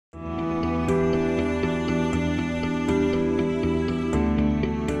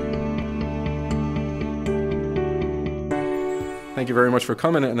Thank you very much for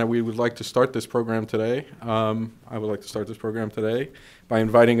coming, and we would like to start this program today. I would like to start this program today by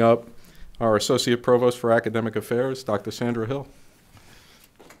inviting up our Associate Provost for Academic Affairs, Dr. Sandra Hill.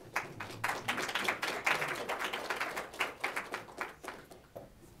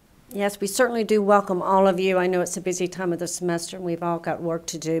 Yes, we certainly do welcome all of you. I know it's a busy time of the semester and we've all got work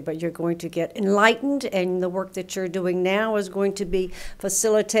to do, but you're going to get enlightened, and the work that you're doing now is going to be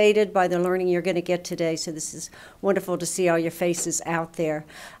facilitated by the learning you're going to get today. So this is wonderful to see all your faces out there.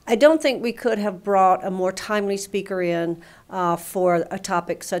 I don't think we could have brought a more timely speaker in for a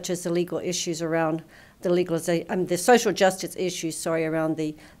topic such as the legal issues around the legalization, the social justice issues, around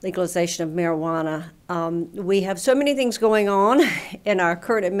the legalization of marijuana. We have so many things going on in our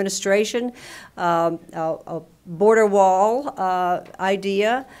current administration, a border wall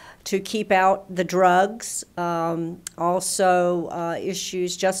idea to keep out the drugs, also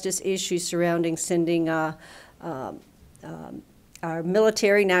justice issues surrounding sending our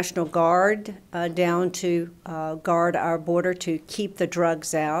military, National Guard, down to guard our border to keep the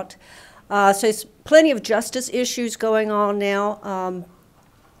drugs out. So there's plenty of justice issues going on now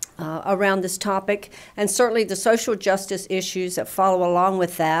around this topic, and certainly the social justice issues that follow along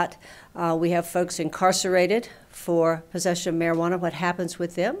with that. We have folks incarcerated for possession of marijuana. What happens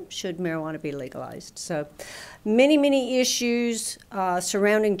with them should marijuana be legalized? So many, many issues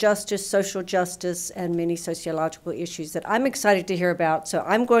surrounding justice, social justice, and many sociological issues that I'm excited to hear about. So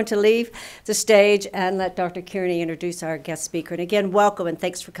I'm going to leave the stage and let Dr. Kearney introduce our guest speaker. And again, welcome and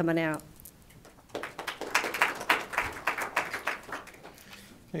thanks for coming out.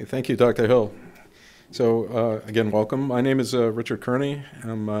 Hey, thank you, Dr. Hill. So again, welcome. My name is Richard Kearney.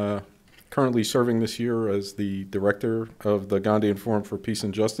 I'm currently serving this year as the director of the Gandhian Forum for Peace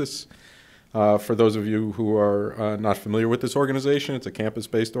and Justice. For those of you who are not familiar with this organization, it's a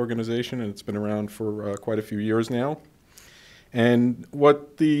campus-based organization, and it's been around for quite a few years now. And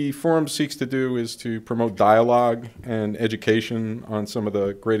what the forum seeks to do is to promote dialogue and education on some of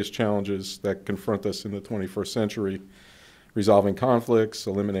the greatest challenges that confront us in the 21st century, resolving conflicts,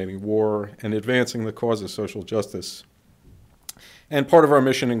 eliminating war, and advancing the cause of social justice. And part of our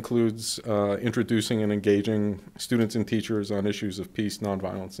mission includes introducing and engaging students and teachers on issues of peace,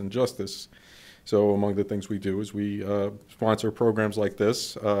 nonviolence, and justice. So among the things we do is we sponsor programs like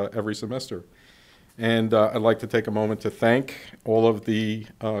this every semester. And I'd like to take a moment to thank all of the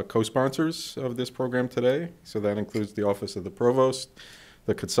co-sponsors of this program today. So that includes the Office of the Provost,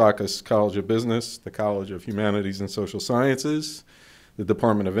 the Katsakis College of Business, the College of Humanities and Social Sciences, the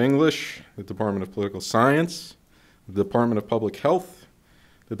Department of English, the Department of Political Science, the Department of Public Health,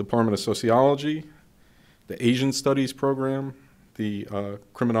 the Department of Sociology, the Asian Studies Program, the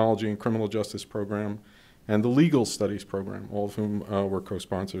Criminology and Criminal Justice Program, and the Legal Studies Program, all of whom were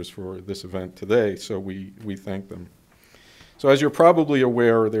co-sponsors for this event today, so we thank them. So as you're probably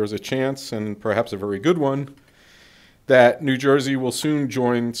aware, there's a chance, and perhaps a very good one, that New Jersey will soon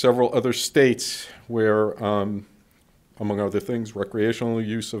join several other states where, among other things, recreational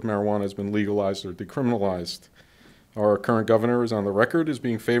use of marijuana has been legalized or decriminalized. Our current governor is on the record as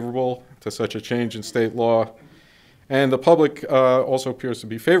being favorable to such a change in state law, and the public also appears to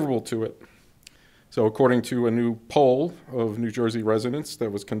be favorable to it. So according to a new poll of New Jersey residents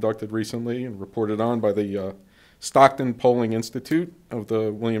that was conducted recently and reported on by the Stockton Polling Institute of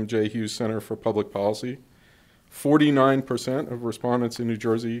the William J. Hughes Center for Public Policy, 49% of respondents in New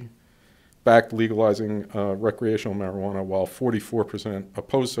Jersey backed legalizing recreational marijuana, while 44%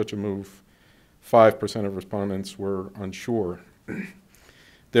 opposed such a move. 5% of respondents were unsure.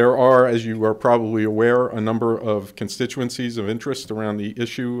 There are, as you are probably aware, a number of constituencies of interest around the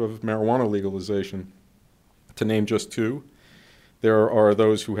issue of marijuana legalization. To name just two, there are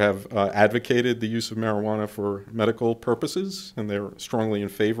those who have advocated the use of marijuana for medical purposes, and they're strongly in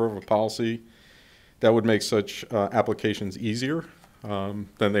favor of a policy that would make such applications easier than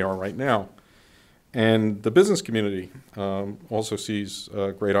they are right now. And the business community also sees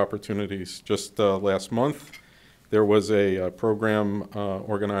great opportunities. Just last month, there was a program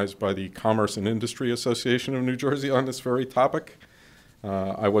organized by the Commerce and Industry Association of New Jersey on this very topic.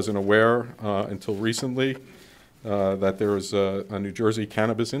 I wasn't aware until recently that there is a New Jersey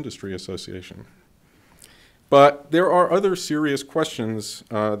Cannabis Industry Association. But there are other serious questions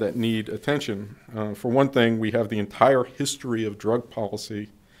that need attention. For one thing, we have the entire history of drug policy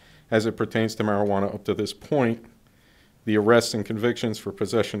as it pertains to marijuana up to this point, the arrests and convictions for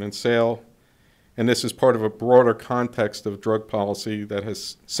possession and sale, and this is part of a broader context of drug policy that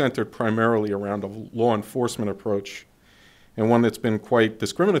has centered primarily around a law enforcement approach, and one that's been quite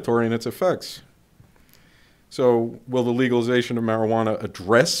discriminatory in its effects. So will the legalization of marijuana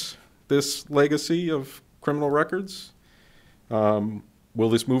address this legacy of criminal records? Will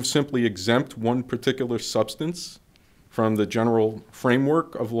this move simply exempt one particular substance from the general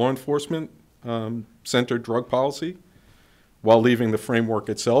framework of law enforcement centered drug policy while leaving the framework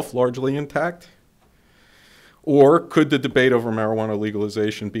itself largely intact? Or could the debate over marijuana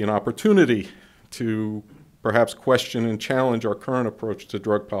legalization be an opportunity to perhaps question and challenge our current approach to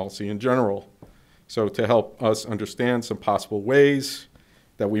drug policy in general? So to help us understand some possible ways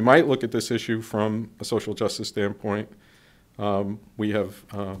that we might look at this issue from a social justice standpoint, we have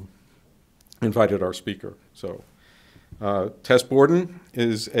invited our speaker. So Tess Borden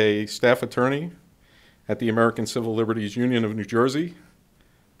is a staff attorney at the American Civil Liberties Union of New Jersey,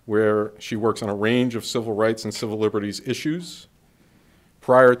 where she works on a range of civil rights and civil liberties issues.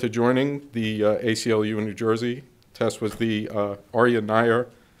 Prior to joining the ACLU in New Jersey, Tess was the Aryeh Neier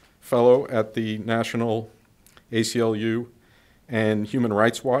Fellow at the National ACLU and Human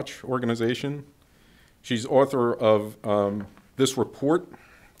Rights Watch organization. She's author of this report,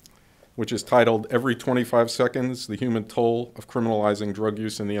 which is titled "Every 25 Seconds, the Human Toll of Criminalizing Drug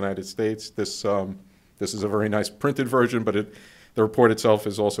Use in the United States." This is a very nice printed version, but the report itself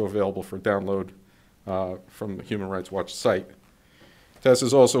is also available for download from the Human Rights Watch site. Tess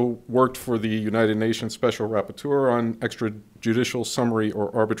has also worked for the United Nations Special Rapporteur on extrajudicial summary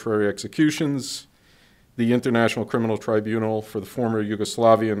or arbitrary executions, the International Criminal Tribunal for the former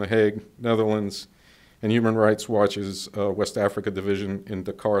Yugoslavia in The Hague, Netherlands, and Human Rights Watch's West Africa division in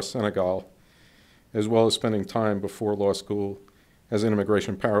Dakar, Senegal, as well as spending time before law school as an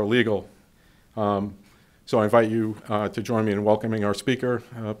immigration paralegal. So I invite you to join me in welcoming our speaker.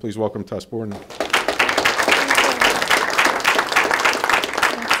 Please welcome Tess Borden.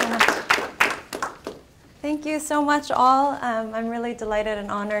 Thank you so much, all. I'm really delighted and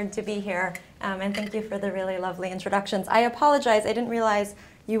honored to be here, and thank you for the really lovely introductions. I apologize, I didn't realize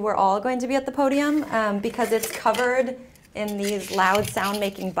you were all going to be at the podium because it's covered in these loud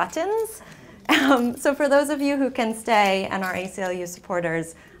sound-making buttons. So for those of you who can stay and are ACLU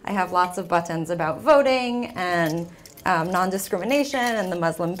supporters, I have lots of buttons about voting and non-discrimination and the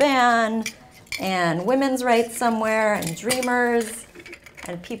Muslim ban and women's rights somewhere and dreamers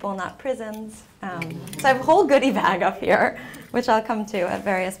and people, not prisons. So I have a whole goodie bag up here, which I'll come to at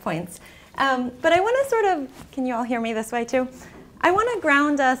various points. But I want to sort of, can you all hear me this way too? I want to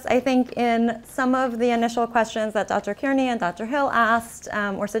ground us, I think, in some of the initial questions that Dr. Kearney and Dr. Hill asked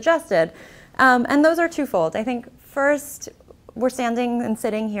or suggested. And those are twofold. I think first, we're standing and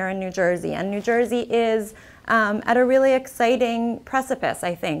sitting here in New Jersey, and New Jersey is at a really exciting precipice,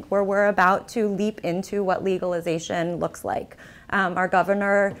 I think, where we're about to leap into what legalization looks like. Our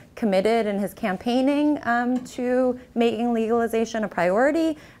governor committed in his campaigning to making legalization a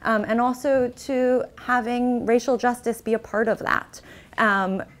priority and also to having racial justice be a part of that.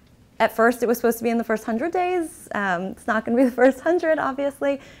 At first, it was supposed to be in the first 100 days. It's not going to be the first 100,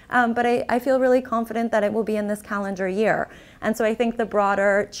 obviously, but I feel really confident that it will be in this calendar year. And so I think the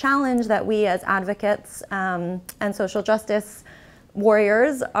broader challenge that we as advocates and social justice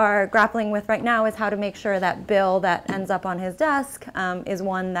warriors are grappling with right now is how to make sure that bill that ends up on his desk is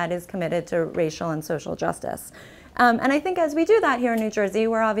one that is committed to racial and social justice. And I think as we do that here in New Jersey,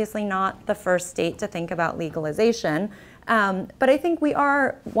 we're obviously not the first state to think about legalization. But I think we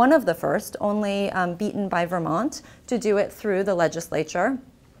are one of the first, only beaten by Vermont, to do it through the legislature,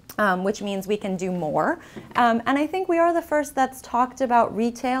 which means we can do more. And I think we are the first that's talked about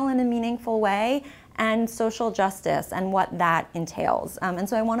retail in a meaningful way and social justice and what that entails. And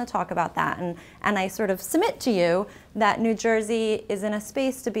so I want to talk about that. And I sort of submit to you that New Jersey is in a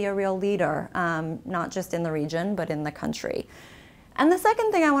space to be a real leader, not just in the region, but in the country. And the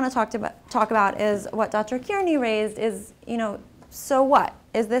second thing I want to talk about is what Dr. Kearney raised is, so what?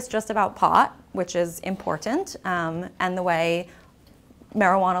 Is this just about pot, which is important, and the way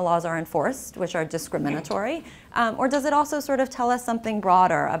marijuana laws are enforced, which are discriminatory? Or does it also sort of tell us something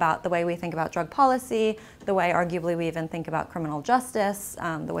broader about the way we think about drug policy, the way arguably we even think about criminal justice,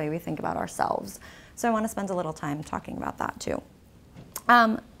 the way we think about ourselves? So I want to spend a little time talking about that too.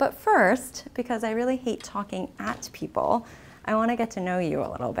 But first, because I really hate talking at people, I want to get to know you a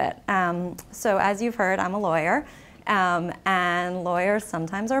little bit. So as you've heard, I'm a lawyer, and lawyers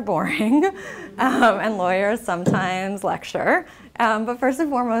sometimes are boring, and lawyers sometimes lecture. But first and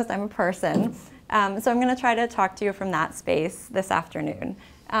foremost, I'm a person. So I'm going to try to talk to you from that space this afternoon.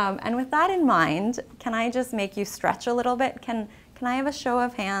 And with that in mind, can I just make you stretch a little bit? Can I have a show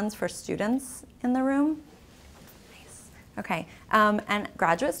of hands for students in the room? Nice. Okay. And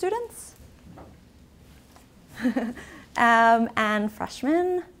graduate students? And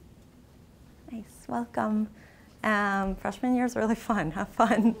freshmen? Nice. Welcome. Freshman year's really fun. Have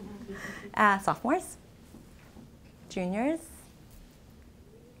fun. Sophomores? Juniors?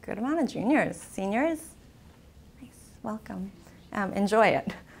 good amount of juniors. Seniors? Nice, welcome. Enjoy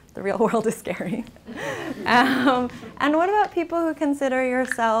it. The real world is scary. And what about people who consider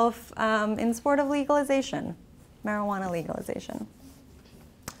yourself in support of legalization, marijuana legalization?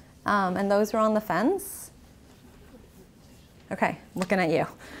 And those who are on the fence? Okay, looking at you.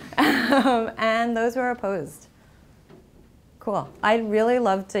 And those who are opposed? Cool. I'd really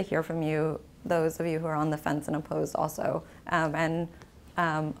love to hear from you, those of you who are on the fence and opposed also.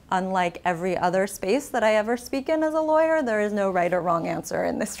 Unlike every other space that I ever speak in as a lawyer, there is no right or wrong answer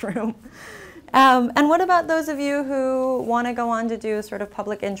in this room. And what about those of you who want to go on to do sort of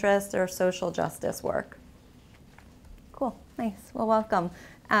public interest or social justice work? Cool, nice, well, welcome.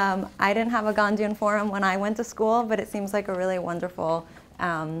 I didn't have a Gandhian forum when I went to school, but it seems like a really wonderful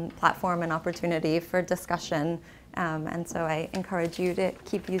platform and opportunity for discussion. And so I encourage you to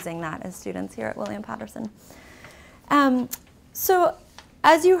keep using that as students here at William Patterson. So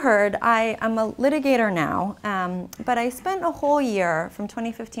as you heard, I am a litigator now, but I spent a whole year from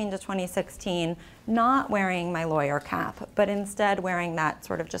 2015 to 2016 not wearing my lawyer cap, but instead wearing that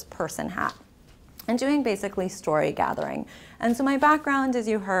sort of just person hat and doing basically story gathering. And so my background, as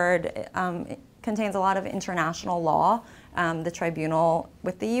you heard, it contains a lot of international law, the tribunal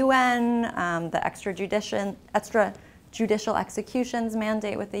with the UN, the extrajudicial executions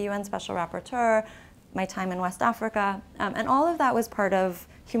mandate with the UN Special Rapporteur, my time in West Africa, and all of that was part of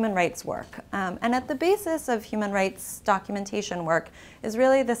human rights work. And at the basis of human rights documentation work is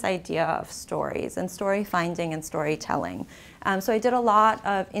really this idea of stories and story finding and storytelling. So I did a lot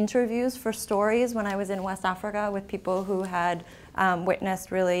of interviews for stories when I was in West Africa with people who had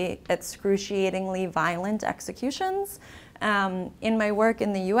witnessed really excruciatingly violent executions. In my work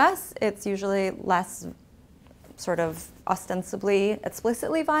in the US, it's usually less sort of ostensibly,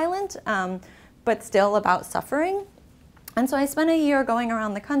 explicitly violent, but still about suffering. And so I spent a year going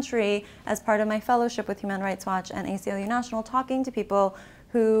around the country as part of my fellowship with Human Rights Watch and ACLU National, talking to people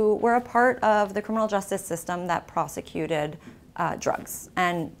who were a part of the criminal justice system that prosecuted drugs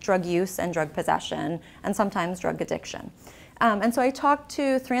and drug use and drug possession and sometimes drug addiction. And so I talked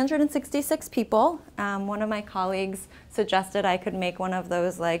to 366 people. One of my colleagues suggested I could make one of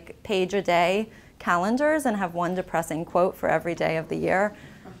those like page-a-day calendars and have one depressing quote for every day of the year.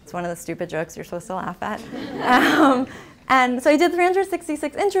 It's one of the stupid jokes you're supposed to laugh at. And so I did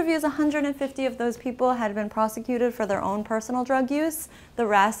 366 interviews. 150 of those people had been prosecuted for their own personal drug use. The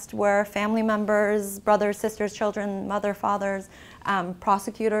rest were family members, brothers, sisters, children, mother, fathers,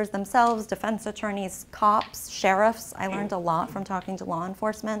 prosecutors themselves, defense attorneys, cops, sheriffs. I learned a lot from talking to law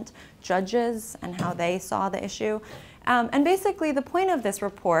enforcement, judges, and how they saw the issue. And basically the point of this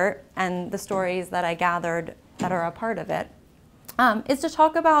report and the stories that I gathered that are a part of it is to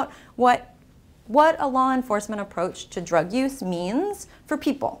talk about what a law enforcement approach to drug use means for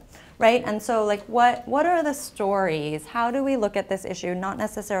people, right? And so like what are the stories? How do we look at this issue, not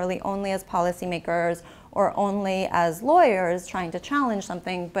necessarily only as policymakers or only as lawyers trying to challenge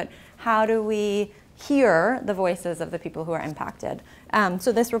something, but how do we hear the voices of the people who are impacted?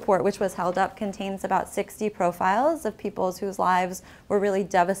 So this report, which was held up, contains about 60 profiles of people whose lives were really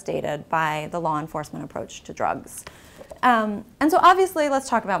devastated by the law enforcement approach to drugs. And so obviously, let's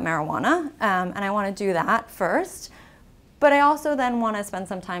talk about marijuana, and I want to do that first. But I also then want to spend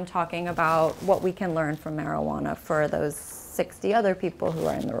some time talking about what we can learn from marijuana for those 60 other people who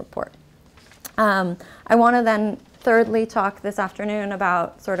are in the report. I want to then thirdly talk this afternoon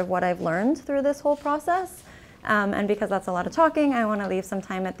about sort of what I've learned through this whole process. And because that's a lot of talking, I want to leave some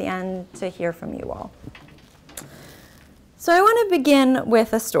time at the end to hear from you all. So I want to begin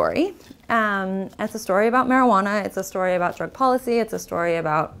with a story. It's a story about marijuana. It's a story about drug policy. It's a story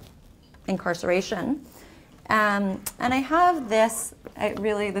about incarceration. And I have this,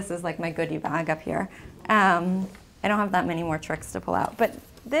 this is like my goodie bag up here. I don't have that many more tricks to pull out, but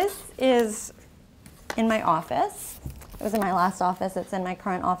this is in my office. It was in my last office. It's in my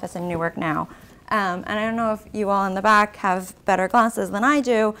current office in Newark now. And I don't know if you all in the back have better glasses than I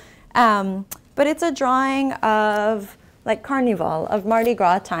do, but it's a drawing of like Carnival, of Mardi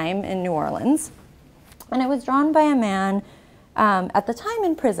Gras time in New Orleans. And it was drawn by a man at the time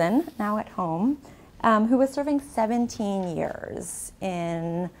in prison, now at home, who was serving 17 years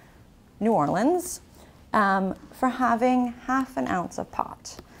in New Orleans for having half an ounce of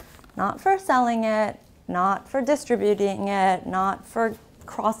pot. Not for selling it, not for distributing it, not for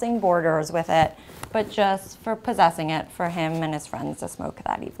crossing borders with it, but just for possessing it for him and his friends to smoke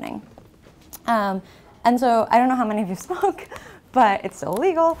that evening. And so I don't know how many of you smoke, but it's still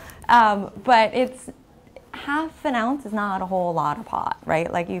illegal. But it's half an ounce is not a whole lot of pot,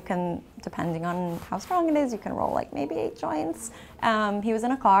 right? Like you can, depending on how strong it is, you can roll like maybe 8 joints. He was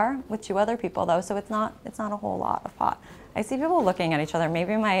in a car with 2 other people though, so it's not a whole lot of pot. I see people looking at each other.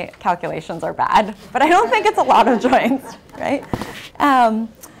 Maybe my calculations are bad, but I don't think it's a lot of joints, right?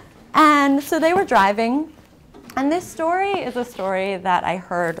 And so they were driving, and this story is a story that I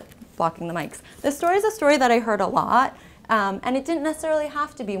heard, blocking the mics. This story is a story that I heard a lot, and it didn't necessarily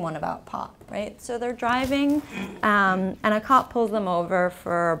have to be one about pot, right? So they're driving, and a cop pulls them over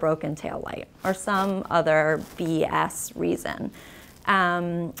for a broken taillight or some other BS reason.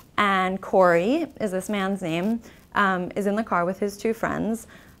 And Corey is this man's name, is in the car with his 2 friends.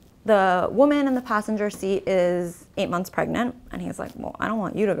 The woman in the passenger seat is 8 months pregnant, and he's like, well, I don't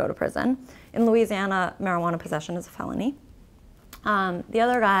want you to go to prison. In Louisiana, marijuana possession is a felony. The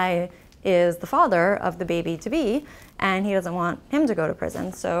other guy is the father of the baby-to-be, and he doesn't want him to go to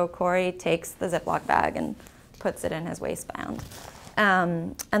prison. So Corey takes the Ziploc bag and puts it in his waistband.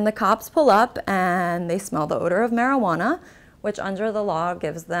 And the cops pull up, and they smell the odor of marijuana, which under the law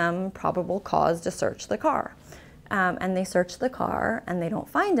gives them probable cause to search the car. And they search the car, and they don't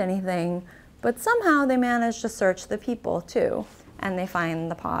find anything, but somehow they manage to search the people too, and they find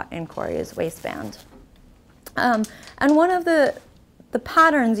the pot in Corey's waistband. And one of the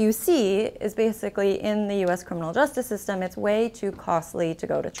patterns you see is basically in the US criminal justice system, it's way too costly to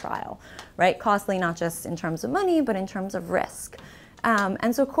go to trial, right? Costly not just in terms of money, but in terms of risk.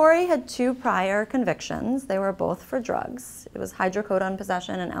 And so Corey had 2 prior convictions. They were both for drugs. It was hydrocodone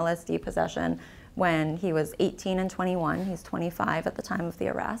possession and LSD possession when he was 18 and 21. He's 25 at the time of the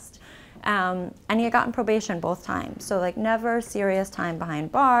arrest. And he had gotten probation both times. So like never serious time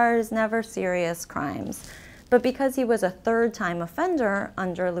behind bars, never serious crimes. But because he was a 3rd-time offender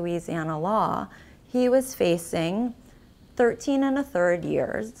under Louisiana law, he was facing 13 1/3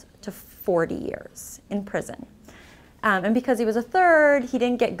 years to 40 years in prison. And because he was a 3rd, he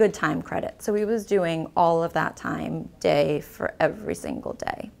didn't get good time credit. So he was doing all of that time, day for every single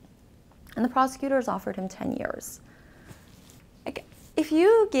day. And the prosecutors offered him 10 years. Like, if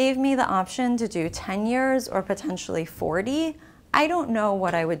you gave me the option to do 10 years or potentially 40, I don't know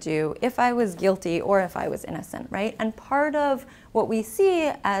what I would do if I was guilty or if I was innocent, right? And part of what we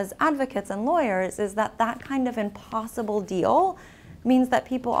see as advocates and lawyers is that that kind of impossible deal means that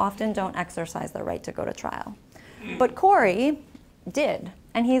people often don't exercise their right to go to trial. But Corey did,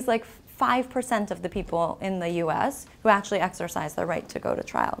 and he's like 5% of the people in the US who actually exercise their right to go to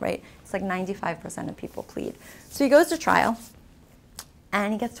trial, right? It's like 95% of people plead. So he goes to trial,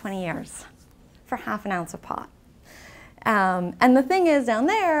 and he gets 20 years for half an ounce of pot. And the thing is, down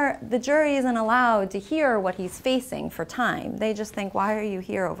there, the jury isn't allowed to hear what he's facing for time. They just think, why are you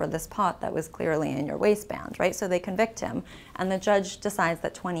here over this pot that was clearly in your waistband, right? So they convict him, and the judge decides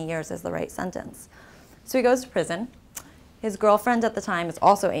that 20 years is the right sentence. So he goes to prison. His girlfriend at the time is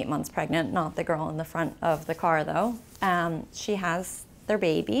also 8 months pregnant, not the girl in the front of the car though. She has their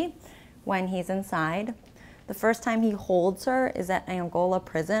baby when he's inside. The first time he holds her is at Angola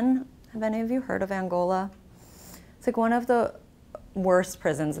prison. Have any of you heard of Angola? It's like one of the worst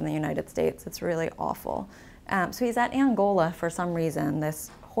prisons in the United States. It's really awful. So he's at Angola for some reason, this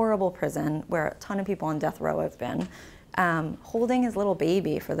horrible prison where a ton of people on death row have been, holding his little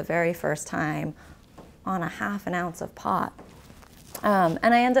baby for the very first time on a half an ounce of pot. And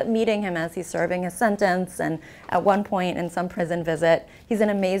I end up meeting him as he's serving his sentence, and at one point in some prison visit, he's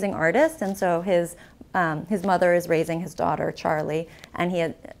an amazing artist, and so his mother is raising his daughter, Charlie,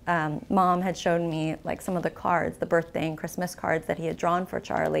 and mom had shown me like some of the cards, the birthday and Christmas cards that he had drawn for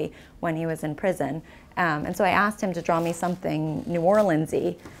Charlie when he was in prison. And so I asked him to draw me something New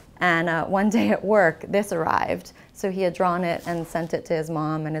Orleans-y, and one day at work, this arrived. So he had drawn it and sent it to his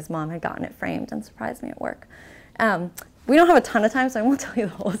mom, and his mom had gotten it framed and surprised me at work. We don't have a ton of time, so I won't tell you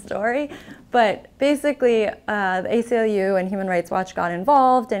the whole story, but basically the ACLU and Human Rights Watch got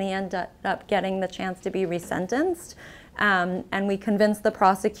involved, and he ended up getting the chance to be resentenced, and we convinced the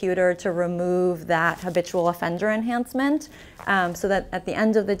prosecutor to remove that habitual offender enhancement, so that at the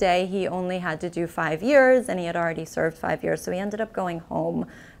end of the day he only had to do 5 years, and he had already served 5 years, so he ended up going home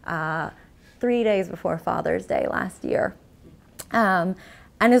 3 days before Father's Day last year. And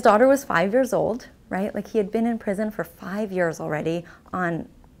his daughter was 5 years old, right? Like, he had been in prison for 5 years already on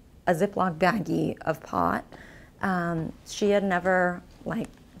a Ziploc baggie of pot. She had never, like,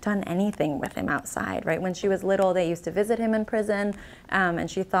 done anything with him outside, right? When she was little, they used to visit him in prison,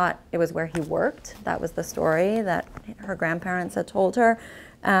 and she thought it was where he worked. That was the story that her grandparents had told her.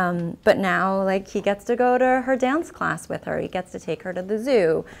 But now, like, he gets to go to her dance class with her. He gets to take her to the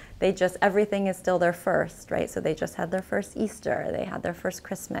zoo. Everything is still their first, right? So they just had their first Easter. They had their first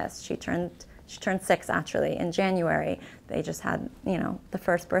Christmas. She She turned 6 actually in January. They just had, you know, the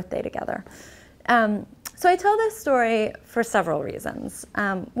first birthday together. So I tell this story for several reasons.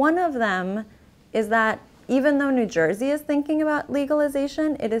 One of them is that even though New Jersey is thinking about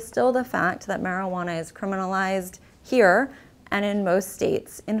legalization, it is still the fact that marijuana is criminalized here and in most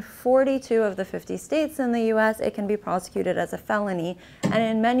states. In 42 of the 50 states in the US, it can be prosecuted as a felony, and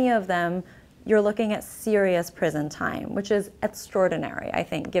in many of them, you're looking at serious prison time, which is extraordinary, I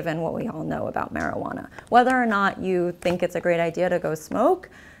think, given what we all know about marijuana. Whether or not you think it's a great idea to go smoke,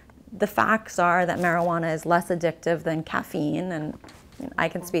 the facts are that marijuana is less addictive than caffeine, and I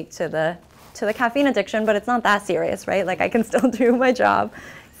can speak to the caffeine addiction, but it's not that serious, right? Like, I can still do my job.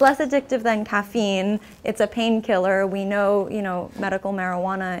 It's less addictive than caffeine. It's a painkiller. We know, you know, medical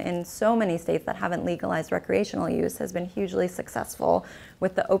marijuana in so many states that haven't legalized recreational use has been hugely successful.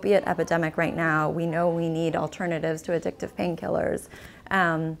 With the opiate epidemic right now, we know we need alternatives to addictive painkillers.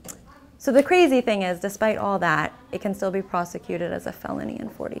 So the crazy thing is, despite all that, it can still be prosecuted as a felony in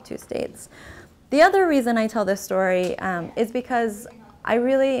 42 states. The other reason I tell this story is because I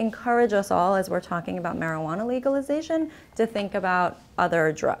really encourage us all, as we're talking about marijuana legalization, to think about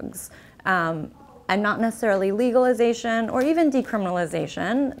other drugs. And not necessarily legalization or even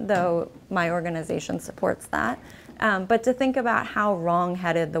decriminalization, though my organization supports that, but to think about how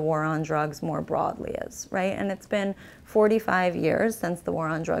wrong-headed the war on drugs more broadly is, right? And it's been 45 years since the war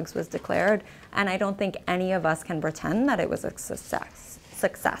on drugs was declared, and I don't think any of us can pretend that it was a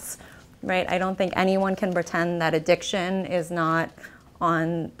success, right? I don't think anyone can pretend that addiction is not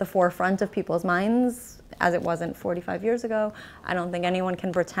on the forefront of people's minds as it wasn't 45 years ago. I don't think anyone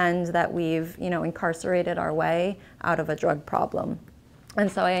can pretend that we've, you know, incarcerated our way out of a drug problem.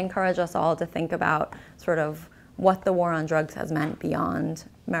 And so I encourage us all to think about sort of what the war on drugs has meant beyond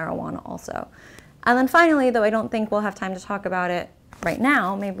marijuana also. And then finally, though I don't think we'll have time to talk about it right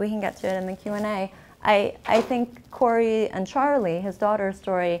now, maybe we can get to it in the Q&A, I think Corey and Charlie, his daughter's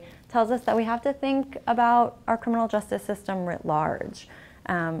story, tells us that we have to think about our criminal justice system writ large,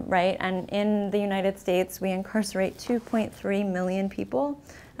 right? And in the United States, we incarcerate 2.3 million people,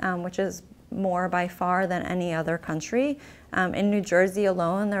 which is more by far than any other country. In New Jersey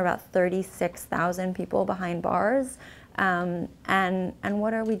alone, there are about 36,000 people behind bars. And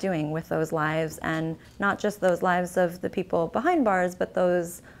what are we doing with those lives? And not just those lives of the people behind bars, but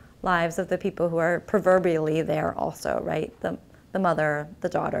those lives of the people who are proverbially there also, right? The mother, the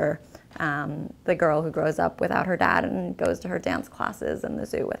daughter, the girl who grows up without her dad and goes to her dance classes and the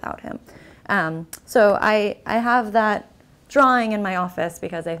zoo without him. So I have that drawing in my office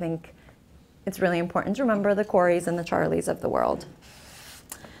because I think it's really important to remember the Coreys and the Charlies of the world.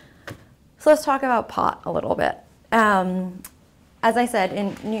 So let's talk about pot a little bit. As I said,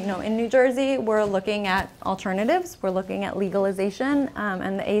 in New Jersey, we're looking at alternatives. We're looking at legalization,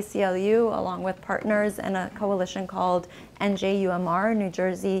 and the ACLU, along with partners in a coalition called NJUMR, New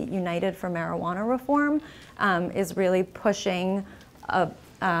Jersey United for Marijuana Reform, is really pushing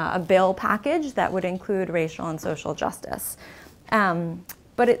a bill package that would include racial and social justice.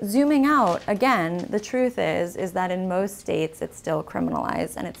 But zooming out, again, the truth is that in most states it's still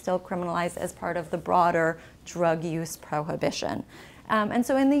criminalized, and it's still criminalized as part of the broader drug use prohibition. And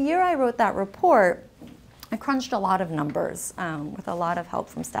so in the year I wrote that report, I crunched a lot of numbers with a lot of help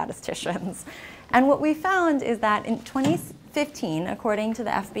from statisticians. And what we found is that in 2015, according to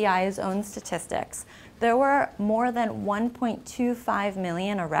the FBI's own statistics, there were more than 1.25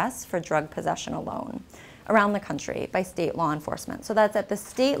 million arrests for drug possession alone around the country by state law enforcement. So that's at the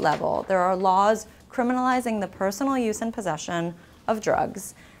state level. There are laws criminalizing the personal use and possession of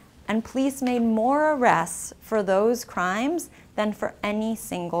drugs, and police made more arrests for those crimes than for any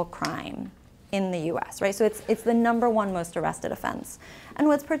single crime in the US, right? So it's the #1 most arrested offense. And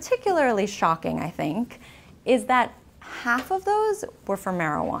what's particularly shocking, I think, is that half of those were for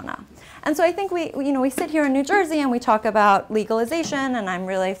marijuana. And so I think we sit here in New Jersey and we talk about legalization, and I'm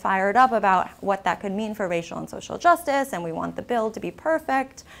really fired up about what that could mean for racial and social justice, and we want the bill to be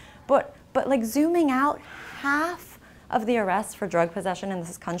perfect. But like zooming out, half of the arrests for drug possession in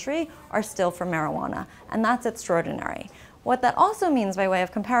this country are still for marijuana, and that's extraordinary. What that also means, by way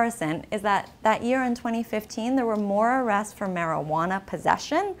of comparison, is that that year in 2015, there were more arrests for marijuana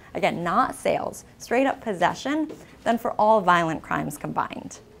possession, again, not sales, straight up possession, than for all violent crimes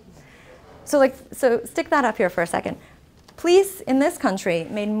combined. So stick that up here for a second. Police in this country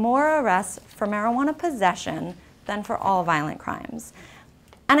made more arrests for marijuana possession than for all violent crimes.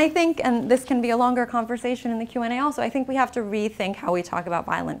 And I think, and this can be a longer conversation in the Q&A also, I think we have to rethink how we talk about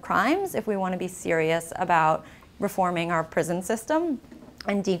violent crimes if we want to be serious about reforming our prison system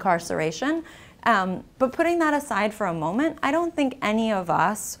and decarceration. But putting that aside for a moment, I don't think any of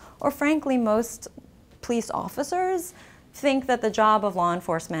us, or frankly most police officers, think that the job of law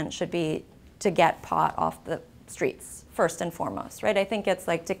enforcement should be to get pot off the streets, first and foremost, right? I think it's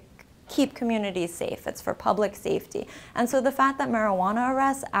like to keep communities safe. It's for public safety. And so the fact that marijuana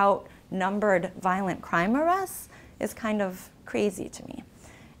arrests outnumbered violent crime arrests is kind of crazy to me.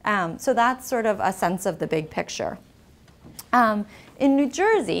 So that's sort of a sense of the big picture. In New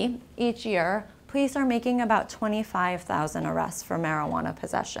Jersey, each year, police are making about 25,000 arrests for marijuana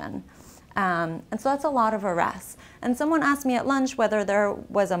possession. And so that's a lot of arrests. And someone asked me at lunch whether there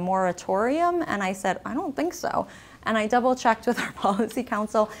was a moratorium, and I said, I don't think so. And I double checked with our policy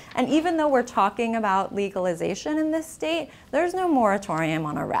counsel, and even though we're talking about legalization in this state, there's no moratorium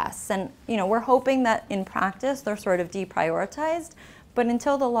on arrests. And we're hoping that in practice they're sort of deprioritized, but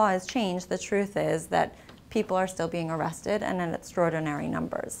until the law is changed, the truth is that people are still being arrested and in extraordinary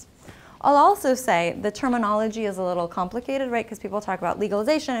numbers. I'll also say the terminology is a little complicated, right? Because people talk about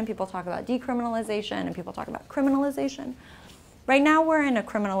legalization and people talk about decriminalization and people talk about criminalization. Right now we're in a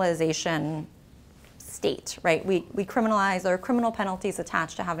criminalization state, right? We criminalize, there are criminal penalties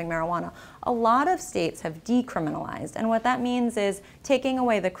attached to having marijuana. A lot of states have decriminalized, and what that means is taking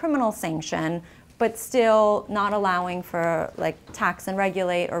away the criminal sanction but still not allowing for like tax and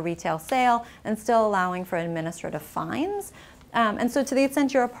regulate or retail sale, and still allowing for administrative fines. And so to the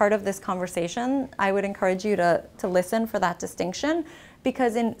extent you're a part of this conversation, I would encourage you to listen for that distinction,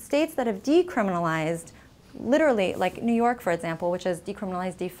 because in states that have decriminalized, literally, like New York, for example, which is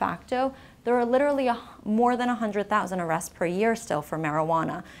decriminalized de facto, there are literally more than 100,000 arrests per year still for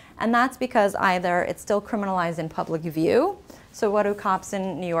marijuana. And that's because either it's still criminalized in public view. So what do cops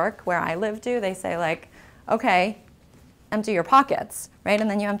in New York, where I live, do? They say like, okay, empty your pockets, right? And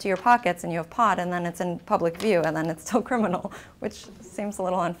then you empty your pockets and you have pot, and then it's in public view, and then it's still criminal, which seems a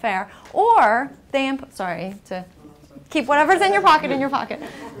little unfair. Or they, sorry, to keep whatever's in your pocket in your pocket.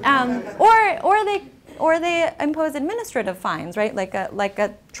 Or they impose administrative fines, right? Like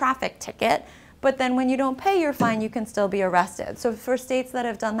a traffic ticket. But then when you don't pay your fine, you can still be arrested. So for states that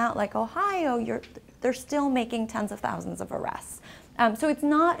have done that, like Ohio, they're still making tens of thousands of arrests. So it's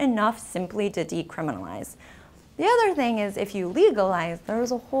not enough simply to decriminalize. The other thing is, if you legalize,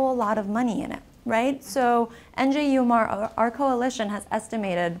 there's a whole lot of money in it, right? So NJUMR, our coalition, has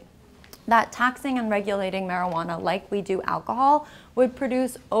estimated that taxing and regulating marijuana, like we do alcohol, would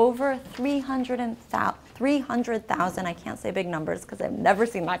produce over 300,000, I can't say big numbers because I've never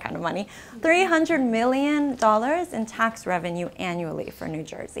seen that kind of money, $300 million in tax revenue annually for New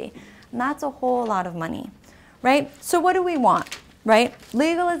Jersey. And that's a whole lot of money, right? So what do we want, right?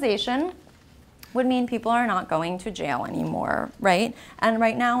 Legalization would mean people are not going to jail anymore, right? And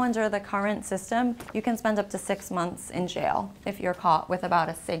right now, under the current system, you can spend up to 6 months in jail if you're caught with about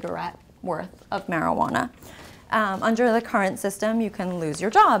a cigarette worth of marijuana. Under the current system, you can lose your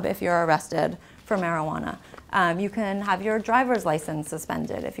job if you're arrested for marijuana. You can have your driver's license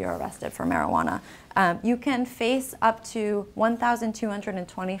suspended if you're arrested for marijuana. You can face up to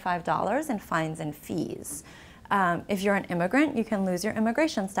 $1,225 in fines and fees. If you're an immigrant, you can lose your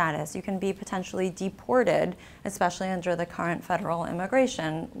immigration status. You can be potentially deported, especially under the current federal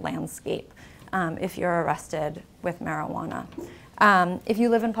immigration landscape, if you're arrested with marijuana. If you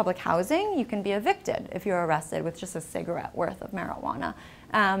live in public housing, you can be evicted if you're arrested with just a cigarette worth of marijuana.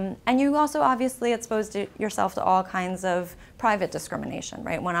 And you also obviously expose yourself to all kinds of private discrimination,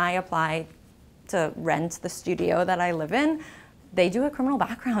 right? When I apply to rent the studio that I live in, they do a criminal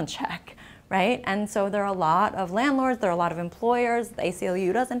background check, right? And so there are a lot of landlords, there are a lot of employers. The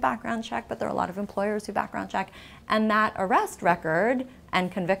ACLU doesn't background check, but there are a lot of employers who background check. And that arrest record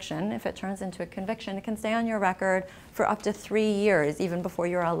and conviction, if it turns into a conviction, it can stay on your record for up to 3 years, even before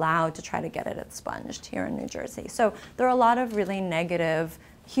you're allowed to try to get it expunged here in New Jersey. So there are a lot of really negative,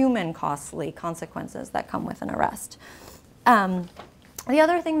 human costly consequences that come with an arrest. The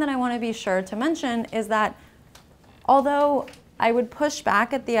other thing that I want to be sure to mention is that although I would push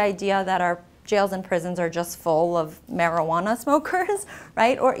back at the idea that our jails and prisons are just full of marijuana smokers,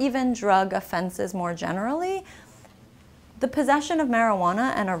 right, or even drug offenses more generally, the possession of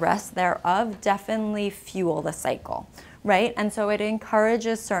marijuana and arrests thereof definitely fuel the cycle, right? And so it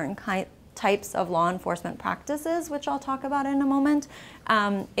encourages certain types of law enforcement practices, which I'll talk about in a moment.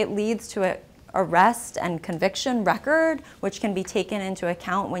 It leads to an arrest and conviction record, which can be taken into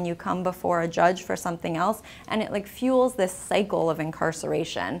account when you come before a judge for something else, and it like fuels this cycle of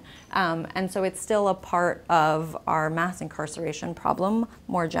incarceration. And so it's still a part of our mass incarceration problem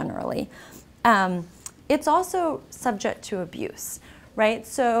more generally. It's also subject to abuse, right?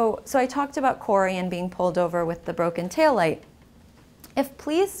 So I talked about Corey and being pulled over with the broken taillight. if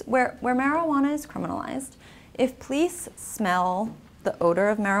police, where marijuana is criminalized, if police smell the odor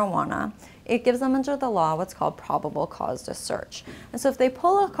of marijuana, it gives them under the law what's called probable cause to search. And so if they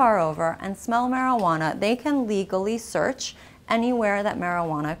pull a car over and smell marijuana, they can legally search anywhere that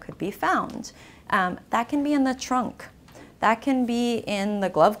marijuana could be found. That can be in the trunk. That can be in the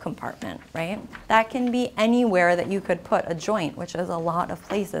glove compartment, right? That can be anywhere that you could put a joint, which is a lot of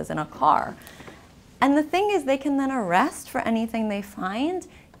places in a car. And the thing is, they can then arrest for anything they find,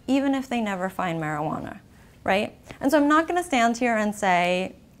 even if they never find marijuana, right? And so I'm not going to stand here and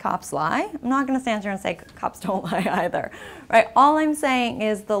say cops lie. I'm not going to stand here and say cops don't lie either, right? All I'm saying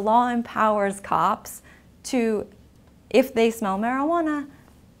is the law empowers cops to, if they smell marijuana,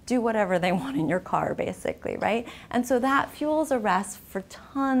 do whatever they want in your car, basically, right? And so that fuels arrests for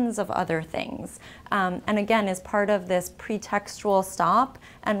tons of other things. And again, is part of this pretextual stop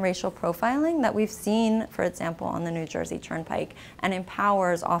and racial profiling that we've seen, for example, on the New Jersey Turnpike, and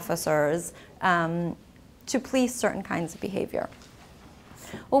empowers officers to police certain kinds of behavior.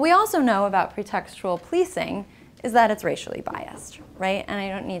 What we also know about pretextual policing is that it's racially biased, right? And I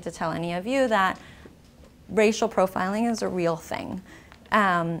don't need to tell any of you that racial profiling is a real thing.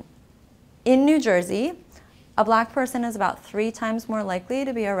 In New Jersey, a black person is about 3 times more likely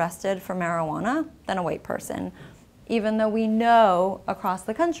to be arrested for marijuana than a white person, even though we know across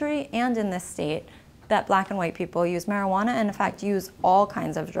the country and in this state that black and white people use marijuana and in fact use all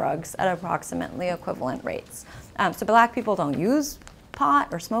kinds of drugs at approximately equivalent rates. So black people don't use pot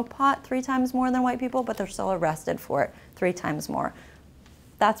or smoke pot 3 times more than white people, but they're still arrested for it 3 times more.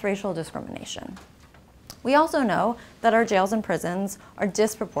 That's racial discrimination. We also know that our jails and prisons are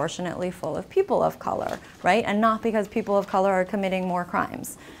disproportionately full of people of color, right? And not because people of color are committing more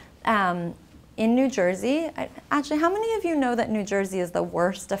crimes. In New Jersey, actually, how many of you know that New Jersey is the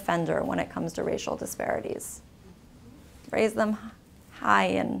worst offender when it comes to racial disparities? Raise them high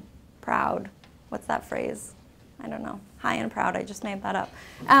and proud. What's that phrase? I don't know. High and proud, I just made that up.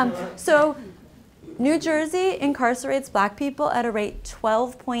 So New Jersey incarcerates black people at a rate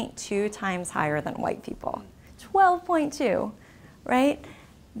 12.2 times higher than white people. 12.2, right?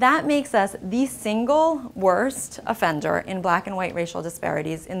 That makes us the single worst offender in black and white racial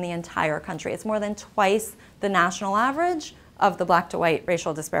disparities in the entire country. It's more than twice the national average of the black to white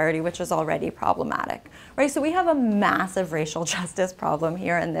racial disparity, which is already problematic, right? So we have a massive racial justice problem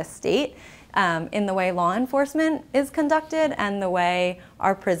here in this state. In the way law enforcement is conducted and the way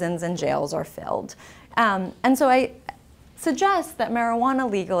our prisons and jails are filled. And so I suggest that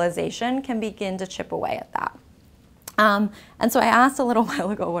marijuana legalization can begin to chip away at that. And so I asked a little while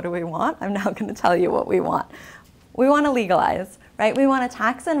ago, what do we want? I'm now going to tell you what we want. We want to legalize, right? We want to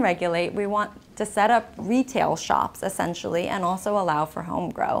tax and regulate. We want to set up retail shops, essentially, and also allow for home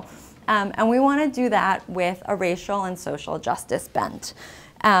grow. And we want to do that with a racial and social justice bent.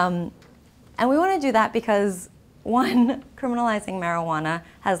 And we want to do that because, one, criminalizing marijuana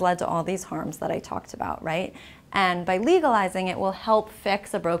has led to all these harms that I talked about, right? And by legalizing it will help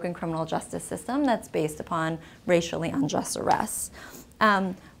fix a broken criminal justice system that's based upon racially unjust arrests.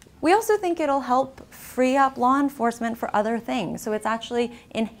 We also think it'll help free up law enforcement for other things. So it's actually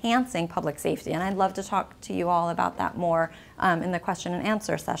enhancing public safety. And I'd love to talk to you all about that more in the question and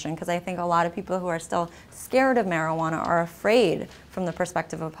answer session, because I think a lot of people who are still scared of marijuana are afraid from the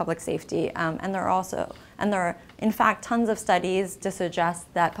perspective of public safety. And there are, in fact, tons of studies to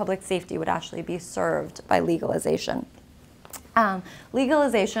suggest that public safety would actually be served by legalization.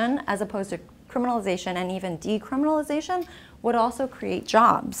 Legalization, as opposed to criminalization and even decriminalization, would also create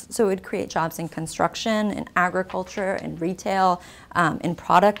jobs. So it would create jobs in construction, in agriculture, in retail, in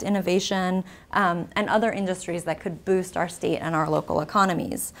product innovation, and other industries that could boost our state and our local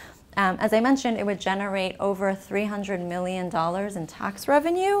economies. As I mentioned, it would generate over $300 million in tax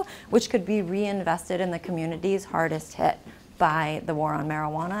revenue, which could be reinvested in the communities hardest hit by the war on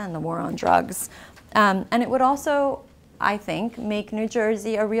marijuana and the war on drugs. And it would also, I think, make New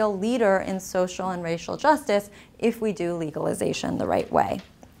Jersey a real leader in social and racial justice if we do legalization the right way.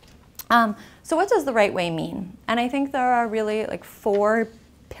 So what does the right way mean? And I think there are really like 4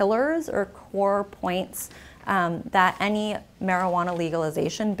 pillars or core points that any marijuana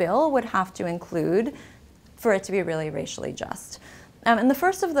legalization bill would have to include for it to be really racially just. And the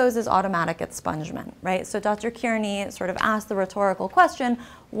first of those is automatic expungement, right? So Dr. Kearney sort of asked the rhetorical question,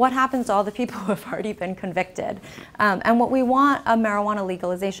 what happens to all the people who have already been convicted? And what we want a marijuana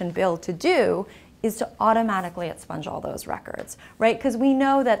legalization bill to do is to automatically expunge all those records, right? Because we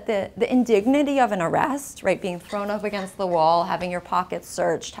know that the indignity of an arrest, right, being thrown up against the wall, having your pockets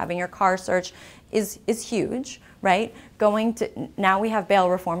searched, having your car searched, is huge, right? Now we have bail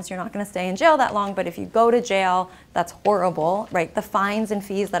reforms, you're not gonna stay in jail that long, but if you go to jail, that's horrible, right? The fines and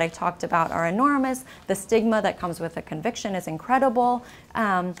fees that I talked about are enormous. The stigma that comes with a conviction is incredible.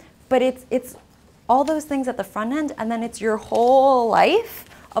 But it's all those things at the front end, and then it's your whole life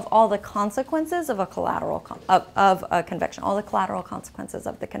of all the consequences of a of a conviction, all the collateral consequences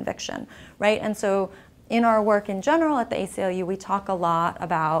of the conviction, right? And so in our work in general at the ACLU, we talk a lot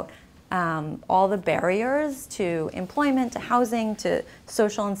about all the barriers to employment, to housing, to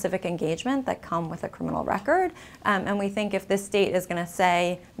social and civic engagement that come with a criminal record. And we think if this state is going to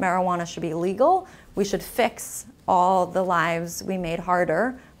say marijuana should be legal, we should fix all the lives we made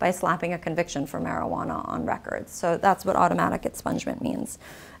harder by slapping a conviction for marijuana on records. So that's what automatic expungement means.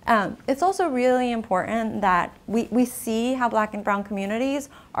 It's also really important that we see how Black and brown communities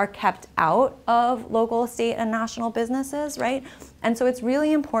are kept out of local, state, and national businesses, right? And so it's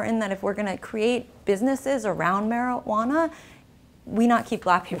really important that if we're gonna create businesses around marijuana, we not keep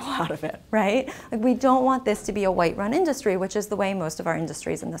Black people out of it, right? Like, we don't want this to be a white-run industry, which is the way most of our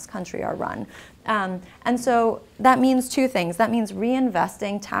industries in this country are run. And so that means two things. That means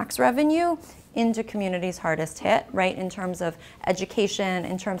reinvesting tax revenue into communities hardest hit, right? In terms of education,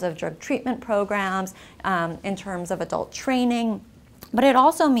 in terms of drug treatment programs, in terms of adult training. But it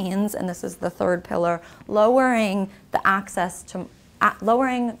also means, and this is the third pillar, lowering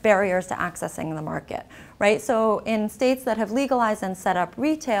barriers to accessing the market, right? So in states that have legalized and set up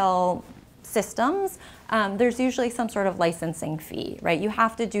retail systems, there's usually some sort of licensing fee, right? You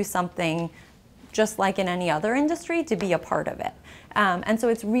have to do something just like in any other industry to be a part of it. And so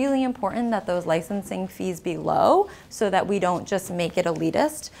it's really important that those licensing fees be low so that we don't just make it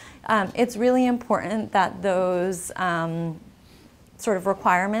elitist. It's really important that those sort of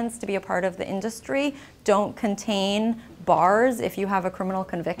requirements to be a part of the industry don't contain bars if you have a criminal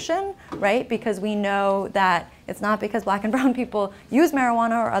conviction, right? Because we know that it's not because Black and brown people use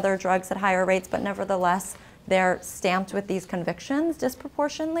marijuana or other drugs at higher rates, but nevertheless, they're stamped with these convictions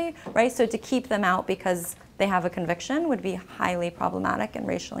disproportionately, right? So to keep them out because they have a conviction would be highly problematic and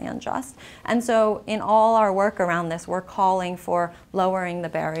racially unjust. And so in all our work around this, we're calling for lowering the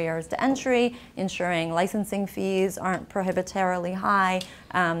barriers to entry, ensuring licensing fees aren't prohibitorily high,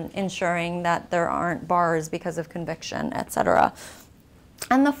 ensuring that there aren't bars because of conviction, et cetera.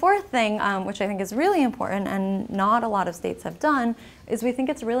 And the fourth thing, which I think is really important and not a lot of states have done, is we think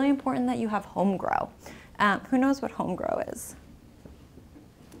it's really important that you have home grow. Who knows what home grow is?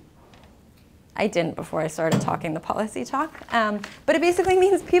 I didn't before I started talking the policy talk. But it basically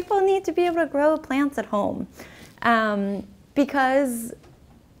means people need to be able to grow plants at home. Because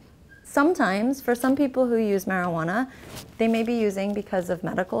sometimes, for some people who use marijuana, they may be using because of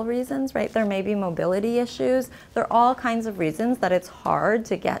medical reasons, right? There may be mobility issues. There are all kinds of reasons that it's hard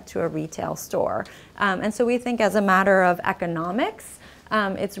to get to a retail store. And so we think as a matter of economics,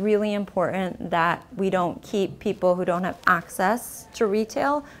 it's really important that we don't keep people who don't have access to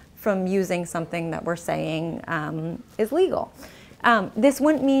retail from using something that we're saying is legal. This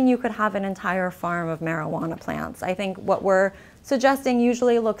wouldn't mean you could have an entire farm of marijuana plants. I think what we're suggesting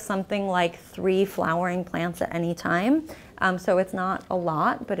usually looks something like 3 flowering plants at any time. So it's not a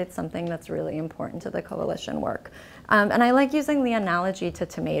lot, but it's something that's really important to the coalition work. And I like using the analogy to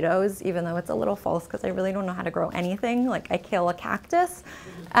tomatoes, even though it's a little false because I really don't know how to grow anything. Like I kill a cactus.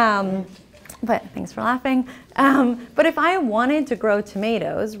 But thanks for laughing. But if I wanted to grow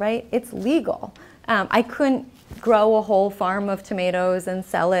tomatoes, right, it's legal. I couldn't grow a whole farm of tomatoes and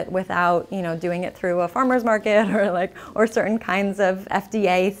sell it without, doing it through a farmer's market or certain kinds of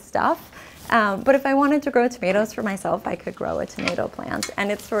FDA stuff. But if I wanted to grow tomatoes for myself, I could grow a tomato plant.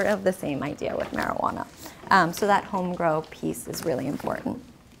 And it's sort of the same idea with marijuana. So that home grow piece is really important.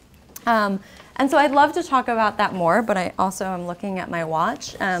 And so I'd love to talk about that more, but I also am looking at my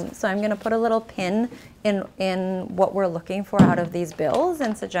watch. So I'm going to put a little pin in what we're looking for out of these bills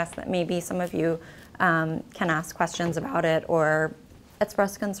and suggest that maybe some of you can ask questions about it or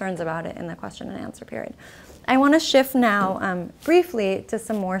express concerns about it in the question and answer period. I want to shift now briefly to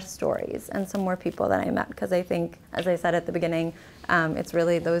some more stories and some more people that I met, because I think, as I said at the beginning, it's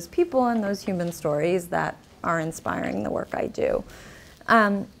really those people and those human stories that are inspiring the work I do.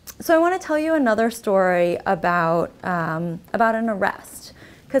 So I want to tell you another story about an arrest,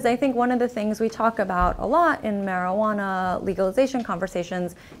 because I think one of the things we talk about a lot in marijuana legalization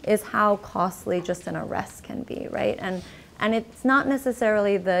conversations is how costly just an arrest can be, right? And it's not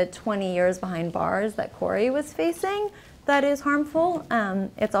necessarily the 20 years behind bars that Corey was facing, that is harmful.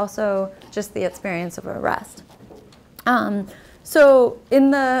 It's also just the experience of arrest. So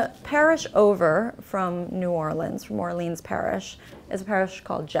in the parish over from New Orleans, from Orleans Parish, is a parish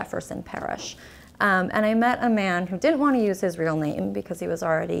called Jefferson Parish. And I met a man who didn't want to use his real name because he was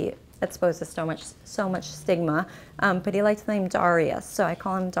already exposed to so much stigma, but he liked the name Darius, so I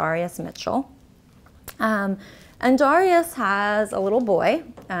call him Darius Mitchell. And Darius has a little boy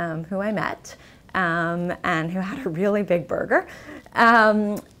who I met, and who had a really big burger.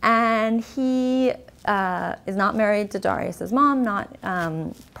 And he is not married to Darius's mom, not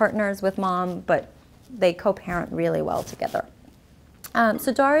partners with mom, but they co-parent really well together.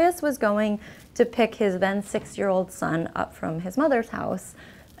 So Darius was going to pick his then 6-year-old son up from his mother's house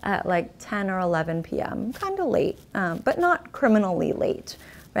at like 10 or 11 p.m., kind of late, but not criminally late,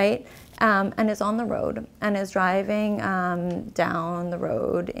 right? And is on the road and is driving down the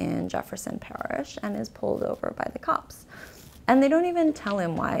road in Jefferson Parish and is pulled over by the cops. And they don't even tell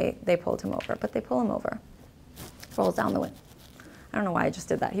him why they pulled him over, but they pull him over. Rolls down the window. I don't know why I just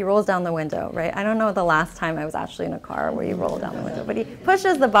did that. He rolls down the window, right? I don't know the last time I was actually in a car where you roll down the window, but he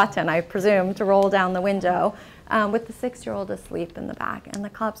pushes the button, I presume, to roll down the window with the 6-year-old asleep in the back. And the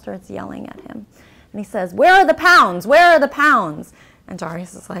cop starts yelling at him. And he says, "Where are the pounds? Where are the pounds?" And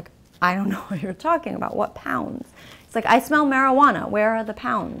Darius is like, "I don't know what you're talking about. What pounds?" He's like, "I smell marijuana. Where are the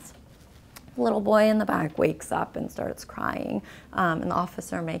pounds?" The little boy in the back wakes up and starts crying. And the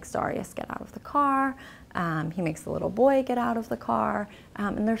officer makes Darius get out of the car. He makes the little boy get out of the car.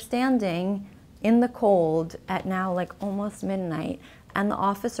 And they're standing in the cold at now like almost midnight. And the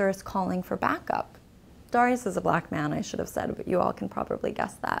officer is calling for backup. Darius is a black man, I should have said, but you all can probably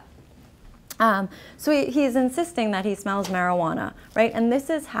guess that. So he's insisting that he smells marijuana, right? And this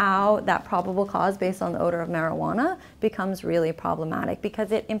is how that probable cause based on the odor of marijuana becomes really problematic,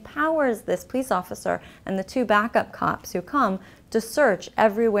 because it empowers this police officer and the 2 backup cops who come to search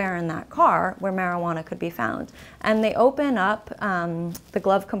everywhere in that car where marijuana could be found. And they open up the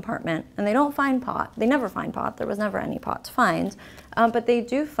glove compartment and they don't find pot. They never find pot. There was never any pot to find. But they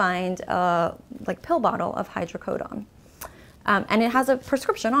do find a pill bottle of hydrocodone. And it has a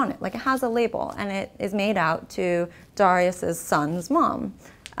prescription on it, like it has a label, and it is made out to Darius's son's mom.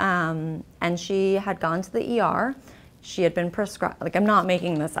 And she had gone to the ER. She had been prescribed, like I'm not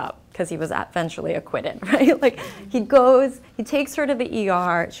making this up because he was eventually acquitted, right? Like he takes her to the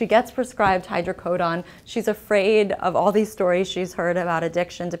ER, she gets prescribed hydrocodone. She's afraid of all these stories she's heard about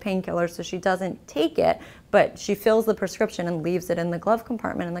addiction to painkillers, so she doesn't take it, but she fills the prescription and leaves it in the glove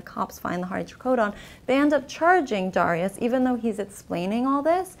compartment, and the cops find the hydrocodone. They end up charging Darius, even though he's explaining all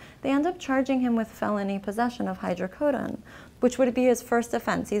this, they end up charging him with felony possession of hydrocodone, which would be his first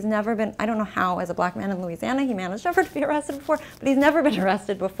offense. He's never been, I don't know how, as a black man in Louisiana, he managed never to be arrested before, but he's never been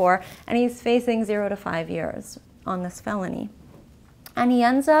arrested before, and he's facing 0 to 5 years on this felony. And he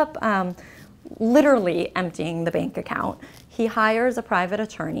ends up literally emptying the bank account. He hires a private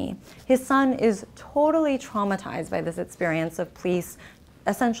attorney. His son is totally traumatized by this experience of police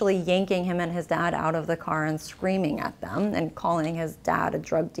essentially yanking him and his dad out of the car and screaming at them and calling his dad a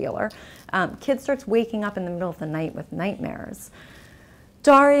drug dealer. Kid starts waking up in the middle of the night with nightmares.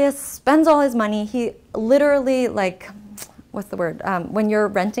 Darius spends all his money. He literally, what's the word? When you're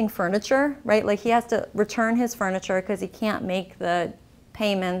renting furniture, right? Like he has to return his furniture because he can't make the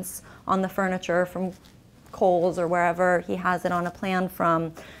payments on the furniture from Kohl's or wherever he has it on a plan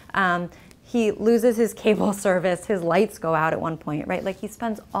from. He loses his cable service, his lights go out at one point, right? Like he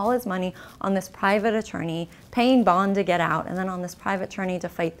spends all his money on this private attorney, paying bond to get out, and then on this private attorney to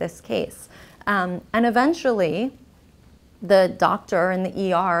fight this case. And eventually, the doctor in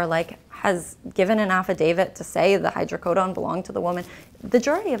the ER has given an affidavit to say the hydrocodone belonged to the woman. The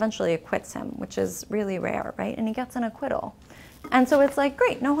jury eventually acquits him, which is really rare, right? And he gets an acquittal. And so it's like,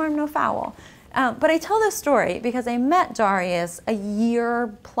 great, no harm, no foul. But I tell this story because I met Darius a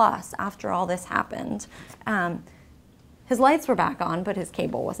year plus after all this happened. His lights were back on, but his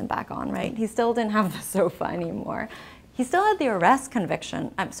cable wasn't back on, right? He still didn't have the sofa anymore. He still had the arrest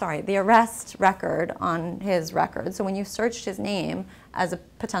the arrest record on his record. So when you searched his name as a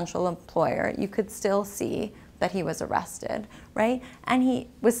potential employer, you could still see that he was arrested, right? And he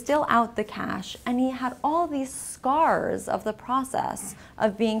was still out the cash, and he had all these scars of the process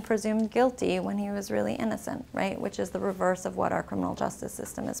of being presumed guilty when he was really innocent, right? Which is the reverse of what our criminal justice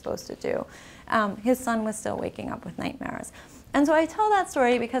system is supposed to do. His son was still waking up with nightmares. And so I tell that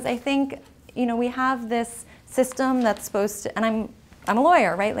story because I think, we have this system that's supposed to, and I'm a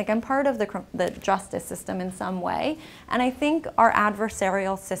lawyer, right? Like I'm part of the justice system in some way. And I think our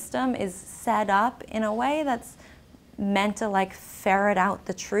adversarial system is set up in a way that's meant to ferret out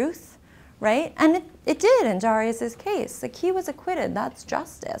the truth, right? And it did in Aryeh's case. Like, he was acquitted. That's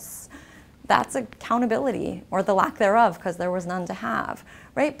justice. That's accountability, or the lack thereof, because there was none to have,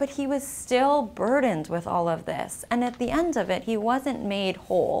 right? But he was still burdened with all of this. And at the end of it, he wasn't made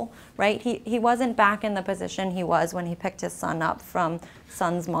whole, right? He wasn't back in the position he was when he picked his son up from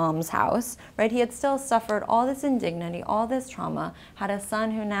son's mom's house, right? He had still suffered all this indignity, all this trauma, had a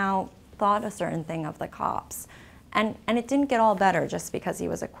son who now thought a certain thing of the cops. And it didn't get all better just because he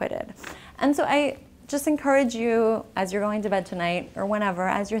was acquitted. And so I just encourage you, as you're going to bed tonight or whenever,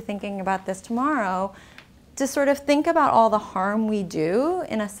 as you're thinking about this tomorrow, to sort of think about all the harm we do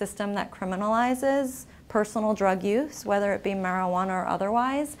in a system that criminalizes personal drug use, whether it be marijuana or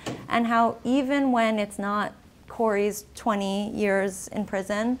otherwise, and how even when it's not Corey's 20 years in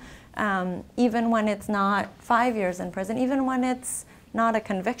prison, even when it's not 5 years in prison, even when it's not a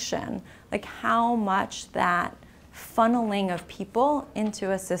conviction, like how much that funneling of people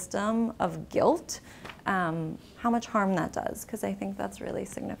into a system of guilt, how much harm that does, because I think that's really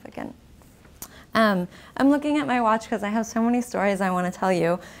significant. I'm looking at my watch because I have so many stories I want to tell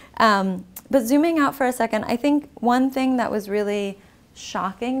you. But zooming out for a second, I think one thing that was really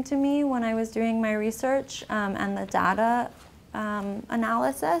shocking to me when I was doing my research and the data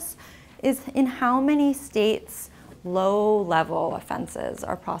analysis is in how many states low-level offenses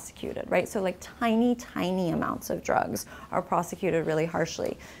are prosecuted, right? So like tiny, tiny amounts of drugs are prosecuted really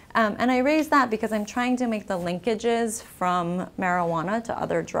harshly. And I raise that because I'm trying to make the linkages from marijuana to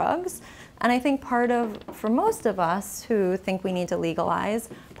other drugs. And I think for most of us who think we need to legalize,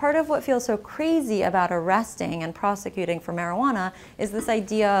 part of what feels so crazy about arresting and prosecuting for marijuana is this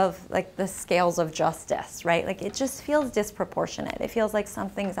idea of like the scales of justice, right? Like it just feels disproportionate. It feels like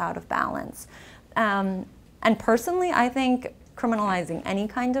something's out of balance. And personally, I think criminalizing any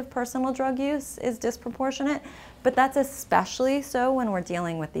kind of personal drug use is disproportionate, but that's especially so when we're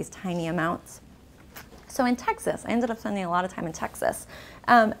dealing with these tiny amounts. So in Texas, I ended up spending a lot of time in Texas,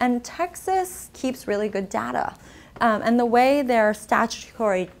 and Texas keeps really good data. And the way their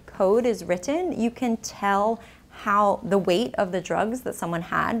statutory code is written, you can tell how the weight of the drugs that someone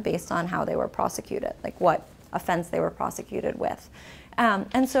had based on how they were prosecuted, like what offense they were prosecuted with.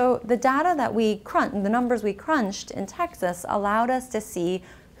 And so the data that the numbers we crunched in Texas allowed us to see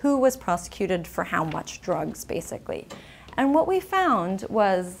who was prosecuted for how much drugs, basically. And what we found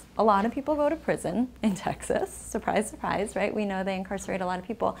was a lot of people go to prison in Texas. Surprise, surprise, right? We know they incarcerate a lot of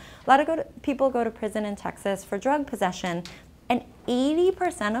people. A lot of people go to prison in Texas for drug possession, and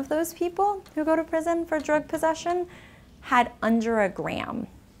 80% of those people who go to prison for drug possession had under a gram,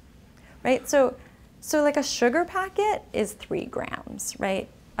 right? So like a sugar packet is 3 grams, right?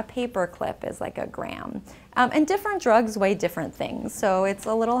 A paper clip is like a gram. And different drugs weigh different things. So it's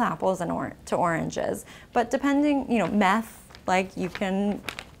a little apples to oranges. But depending, meth, like you can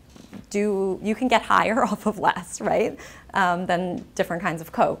get higher off of less, right? Than different kinds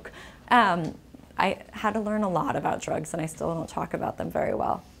of coke. I had to learn a lot about drugs, and I still don't talk about them very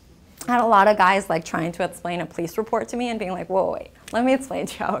well. I had a lot of guys like trying to explain a police report to me and being like, whoa, wait, let me explain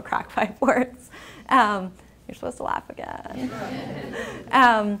to you how a crack pipe works. You're supposed to laugh again.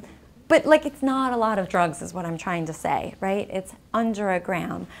 But like, it's not a lot of drugs is what I'm trying to say, right? It's under a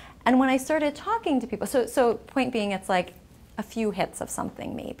gram. And when I started talking to people, so point being, it's like a few hits of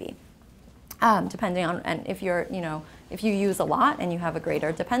something maybe, depending on, and if if you use a lot and you have a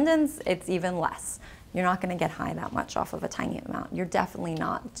greater dependence, it's even less. You're not going to get high that much off of a tiny amount. You're definitely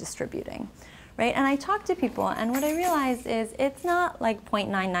not distributing, right? And I talked to people, and what I realized is it's not like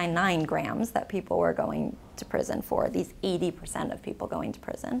 0.999 grams that people were going to prison for, these 80% of people going to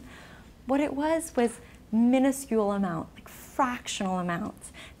prison. What it was minuscule amount, like fractional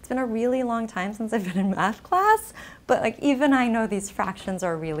amounts. It's been a really long time since I've been in math class, but like even I know these fractions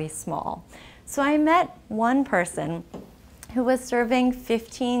are really small. So I met one person who was serving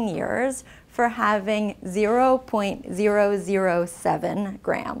 15 years for having 0.007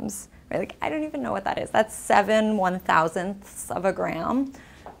 grams. Right? Like, I don't even know what that is. That's 7/1000ths of a gram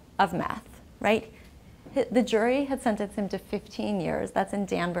of meth, right? The jury had sentenced him to 15 years. That's in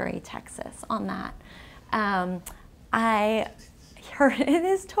Danbury, Texas, on that. I heard, it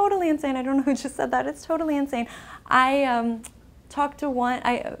is totally insane. I don't know who just said that. It's totally insane. I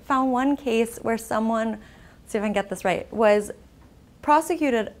found one case where someone, let's see if I can get this right, was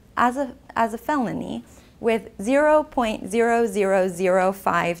prosecuted as a felony with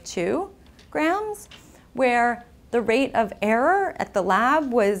 0.00052 grams, where the rate of error at the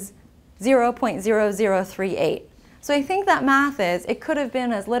lab was 0.0038. So I think that math is, it could have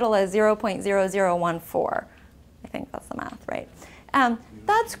been as little as 0.0014. I think that's the math, right?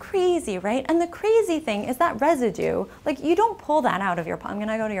 That's crazy, right? And the crazy thing is that residue, like you don't pull that out of your pocket. I'm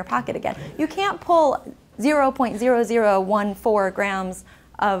gonna go to your pocket again. You can't pull 0.0014 grams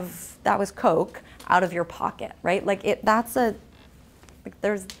of, that was Coke, out of your pocket, right? Like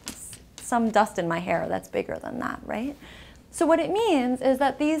there's some dust in my hair that's bigger than that, right? So what it means is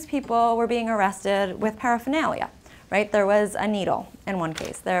that these people were being arrested with paraphernalia, right? There was a needle in one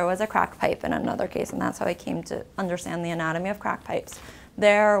case. There was a crack pipe in another case, and that's how I came to understand the anatomy of crack pipes.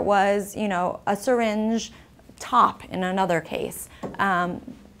 There was, you know, a syringe top in another case.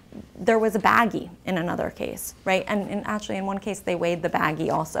 There was a baggie in another case, right? And actually in one case they weighed the baggie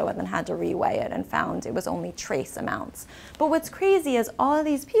also and then had to reweigh it and found it was only trace amounts. But what's crazy is all of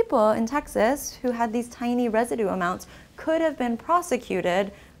these people in Texas who had these tiny residue amounts could have been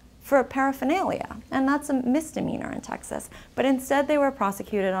prosecuted for paraphernalia, and that's a misdemeanor in Texas. But instead they were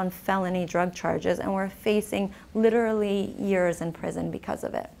prosecuted on felony drug charges and were facing literally years in prison because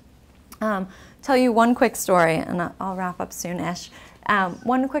of it. Tell you one quick story, and I'll wrap up soon-ish.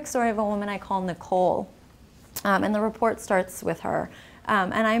 One quick story of a woman I call Nicole, and the report starts with her.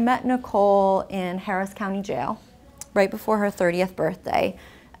 And I met Nicole in Harris County Jail right before her 30th birthday,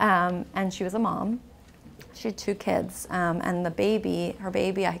 and she was a mom. She had 2 kids, and her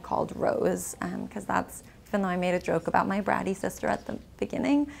baby I called Rose, because that's, even though I made a joke about my bratty sister at the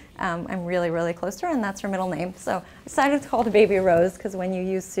beginning, I'm really, really close to her, and that's her middle name. So I decided to call the baby Rose, because when you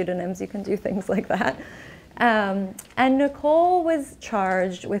use pseudonyms, you can do things like that. And Nicole was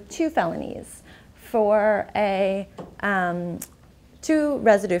charged with 2 felonies for 2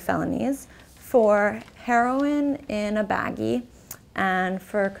 residue felonies for heroin in a baggie and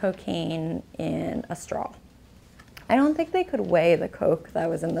for cocaine in a straw. I don't think they could weigh the coke that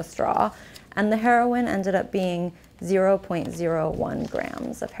was in the straw, and the heroin ended up being 0.01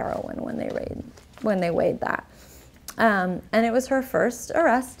 grams of heroin when they weighed that. And it was her first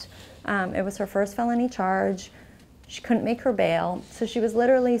arrest. It was her first felony charge. She couldn't make her bail, so she was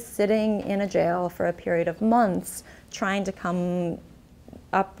literally sitting in a jail for a period of months trying to come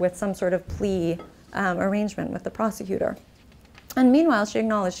up with some sort of plea arrangement with the prosecutor. And meanwhile, she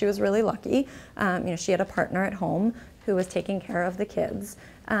acknowledged she was really lucky. You know, she had a partner at home who was taking care of the kids.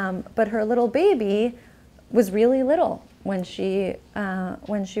 But her little baby was really little when she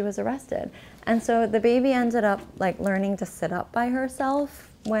was arrested. And so the baby ended up like learning to sit up by herself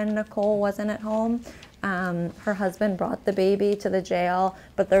when Nicole wasn't at home. Her husband brought the baby to the jail,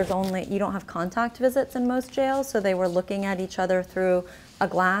 but you don't have contact visits in most jails, so they were looking at each other through a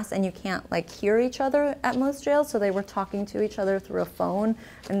glass, and you can't like hear each other at most jails, so they were talking to each other through a phone,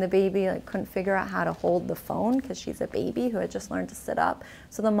 and the baby like couldn't figure out how to hold the phone because she's a baby who had just learned to sit up.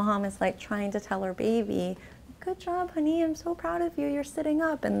 So the mom is like trying to tell her baby, "Good job, honey, I'm so proud of you, you're sitting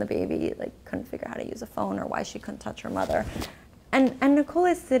up," and the baby like couldn't figure out how to use a phone or why she couldn't touch her mother. And Nicole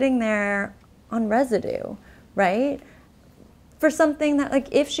is sitting there on residue, right? For something that, like,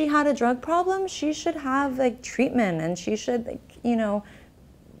 if she had a drug problem, she should have like treatment, and she should, like, you know,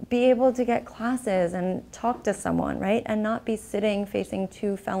 be able to get classes and talk to someone, right? And not be sitting facing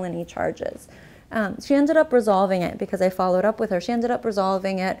 2 felony charges. She ended up resolving it because I followed up with her. She ended up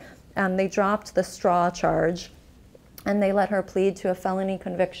resolving it. They dropped the straw charge, and they let her plead to a felony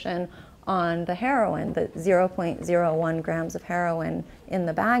conviction on the heroin, the 0.01 grams of heroin in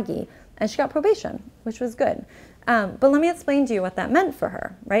the baggie. And she got probation, which was good. But let me explain to you what that meant for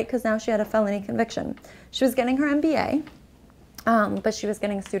her, right? Because now she had a felony conviction. She was getting her MBA, but she was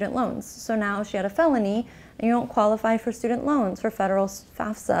getting student loans. So now she had a felony, and you don't qualify for student loans, for federal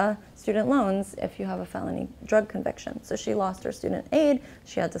FAFSA student loans, if you have a felony drug conviction. So she lost her student aid.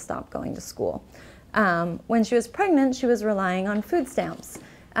 She had to stop going to school. When she was pregnant, she was relying on food stamps.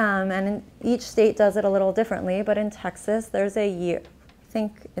 And each state does it a little differently, but in Texas, there's a year, I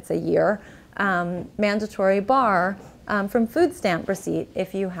think it's a year, mandatory bar from food stamp receipt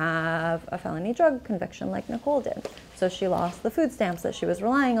if you have a felony drug conviction like Nicole did. So she lost the food stamps that she was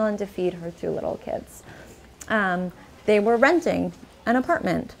relying on to feed her 2 little kids. They were renting an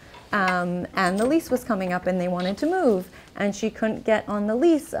apartment, and the lease was coming up and they wanted to move, and she couldn't get on the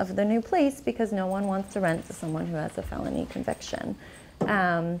lease of the new place because no one wants to rent to someone who has a felony conviction.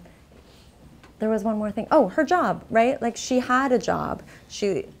 There was one more thing. Oh, her job, right? Like, she had a job.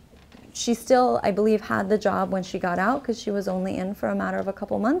 She still, I believe, had the job when she got out because she was only in for a matter of a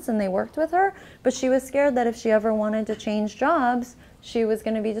couple months and they worked with her. But she was scared that if she ever wanted to change jobs, she was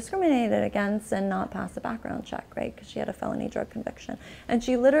going to be discriminated against and not pass a background check, right? Because she had a felony drug conviction. And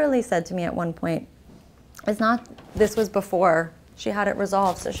she literally said to me at one point, this was before she had it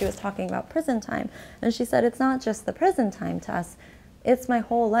resolved, so she was talking about prison time. And she said, "It's not just the prison time, Tess. It's my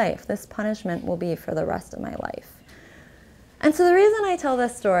whole life. This punishment will be for the rest of my life." And so the reason I tell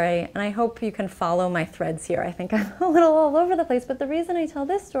this story, and I hope you can follow my threads here, I think I'm a little all over the place, but the reason I tell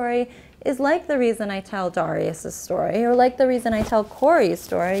this story is like the reason I tell Darius's story, or like the reason I tell Corey's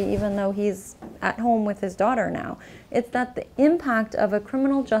story, even though he's at home with his daughter now. It's that the impact of a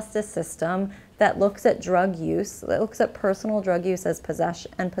criminal justice system that looks at drug use, that looks at personal drug use as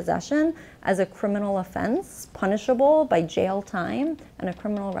possession as a criminal offense, punishable by jail time and a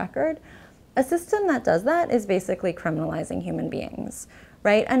criminal record. A system that does that is basically criminalizing human beings,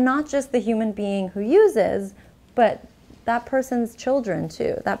 right? And not just the human being who uses, but that person's children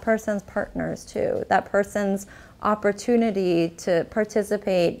too, that person's partners too, that person's opportunity to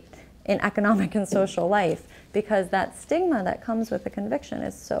participate in economic and social life, because that stigma that comes with the conviction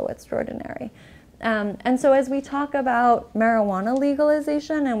is so extraordinary. And so as we talk about marijuana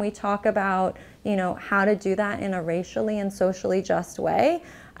legalization and we talk about, you know, how to do that in a racially and socially just way,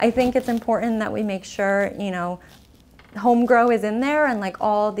 I think it's important that we make sure, you know, home grow is in there and like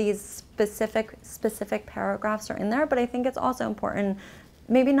all these specific paragraphs are in there, but I think it's also important,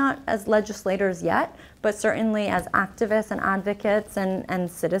 maybe not as legislators yet, but certainly as activists and advocates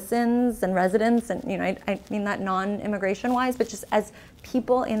and citizens and residents, and you know, I mean that non-immigration wise, but just as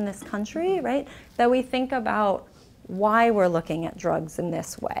people in this country, right, that we think about why we're looking at drugs in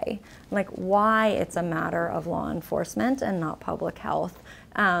this way, like why it's a matter of law enforcement and not public health.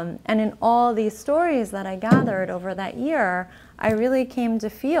 And in all these stories that I gathered over that year, I really came to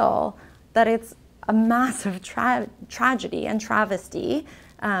feel that it's a massive tragedy and travesty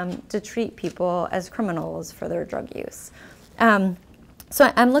to treat people as criminals for their drug use. So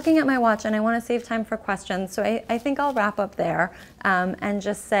I'm looking at my watch and I want to save time for questions. So I think I'll wrap up there and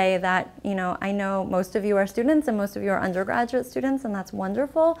just say that, you know, I know most of you are students and most of you are undergraduate students, and that's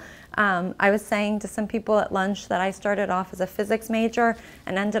wonderful. I was saying to some people at lunch that I started off as a physics major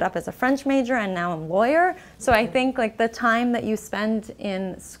and ended up as a French major, and now I'm a lawyer. So I think like the time that you spend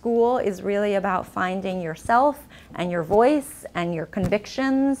in school is really about finding yourself and your voice and your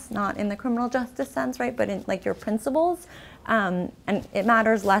convictions, not in the criminal justice sense, right, but in like your principles. And it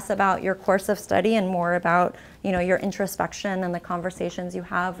matters less about your course of study and more about, you know, your introspection and the conversations you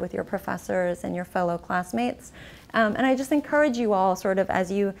have with your professors and your fellow classmates. And I just encourage you all sort of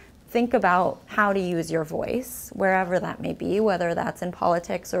as you think about how to use your voice, wherever that may be, whether that's in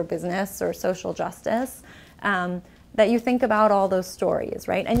politics or business or social justice, that you think about all those stories,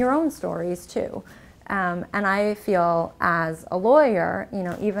 right? And your own stories too. And I feel as a lawyer, you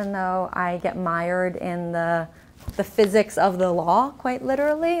know, even though I get mired in the physics of the law, quite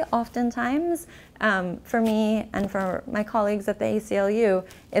literally, oftentimes, for me and for my colleagues at the ACLU,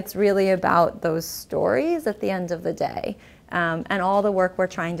 it's really about those stories at the end of the day. And all the work we're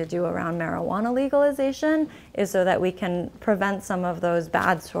trying to do around marijuana legalization is so that we can prevent some of those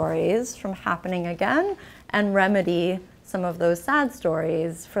bad stories from happening again and remedy some of those sad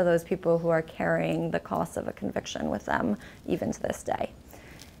stories for those people who are carrying the cost of a conviction with them even to this day.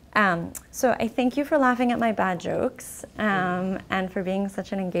 So I thank you for laughing at my bad jokes and for being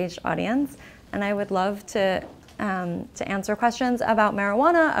such an engaged audience. And I would love to answer questions about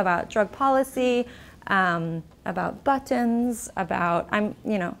marijuana, about drug policy, about buttons, about,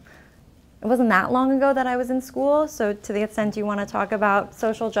 you know, it wasn't that long ago that I was in school. So to the extent you want to talk about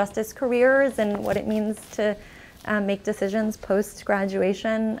social justice careers and what it means to make decisions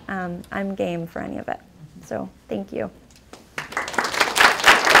post-graduation, I'm game for any of it. So thank you.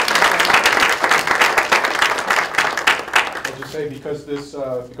 Say because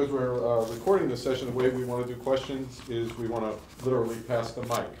we're recording this session, the way we want to do questions is we want to literally pass the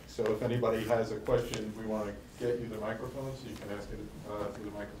mic. So if anybody has a question, we want to get you the microphone so you can ask it through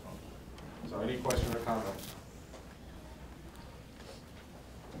the microphone. So any question or comment?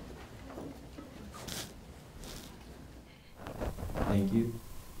 Thank you.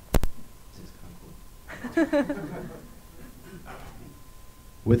 This is kind of cool.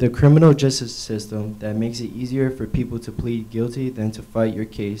 With a criminal justice system that makes it easier for people to plead guilty than to fight your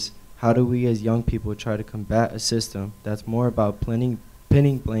case, how do we as young people try to combat a system that's more about pinning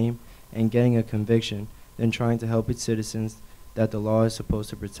blame and getting a conviction than trying to help its citizens that the law is supposed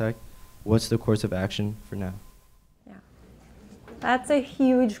to protect? What's the course of action for now? Yeah, that's a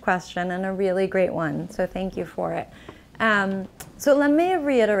huge question and a really great one, so thank you for it. So let me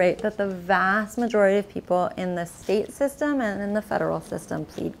reiterate that the vast majority of people in the state system and in the federal system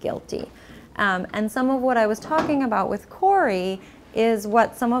plead guilty. And some of what I was talking about with Corey is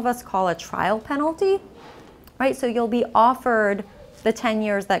what some of us call a trial penalty, right? So you'll be offered the 10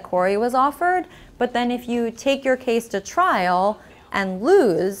 years that Corey was offered, but then if you take your case to trial and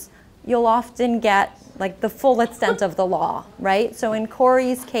lose, you'll often get like the full extent of the law, right? So in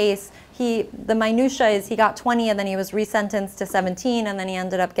Corey's case, the minutia is he got 20 and then he was resentenced to 17 and then he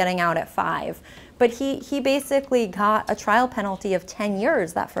ended up getting out at 5. But he basically got a trial penalty of 10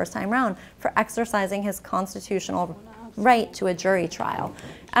 years that first time round for exercising his constitutional right to a jury trial.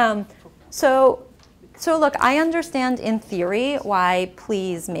 So look, I understand in theory why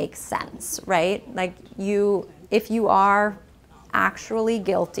pleas make sense, right? Like if you are actually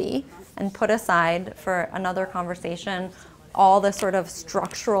guilty, and put aside for another conversation all the sort of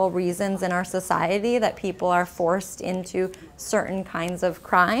structural reasons in our society that people are forced into certain kinds of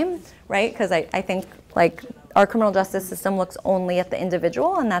crime, right? Because I think like our criminal justice system looks only at the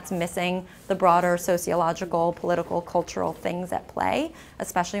individual, and that's missing the broader sociological, political, cultural things at play,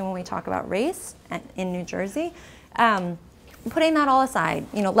 especially when we talk about race in New Jersey. Putting that all aside,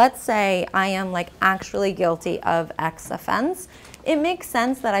 let's say I am like actually guilty of X offense. It makes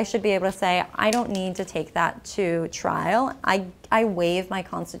sense that I should be able to say, I don't need to take that to trial. I waive my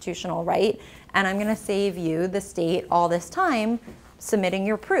constitutional right, and I'm gonna save you, the state, all this time submitting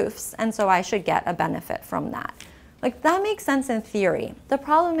your proofs, and so I should get a benefit from that. Like, that makes sense in theory. The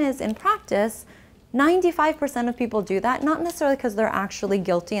problem is, in practice, 95% of people do that, not necessarily because they're actually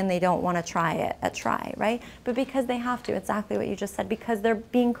guilty and they don't want to try it at try, right? But because they have to, exactly what you just said, because they're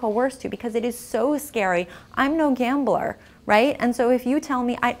being coerced to, because it is so scary. I'm no gambler, right? And so if you tell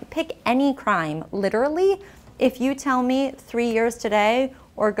me, I pick any crime, literally, if you tell me 3 years today,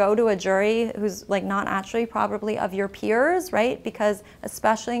 or go to a jury who's like not actually probably of your peers, right? Because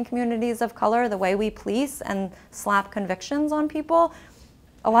especially in communities of color, the way we police and slap convictions on people,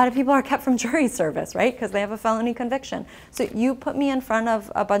 a lot of people are kept from jury service, right? Because they have a felony conviction. So you put me in front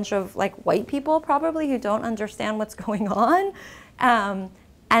of a bunch of like white people probably who don't understand what's going on,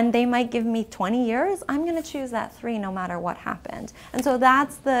 and they might give me 20 years, I'm gonna choose that 3 no matter what happened. And so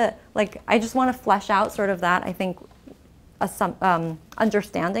that's I just wanna flesh out sort of that, I think,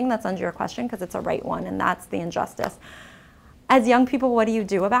 understanding that's under your question, because it's a right one, and that's the injustice. As young people, what do you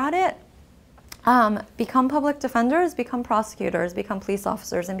do about it? Become public defenders, become prosecutors, become police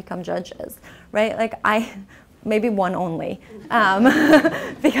officers, and become judges, right? Like maybe one only,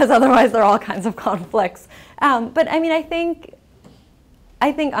 because otherwise there are all kinds of conflicts. But I mean, I think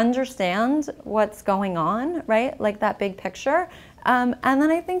understand what's going on, right? Like that big picture. And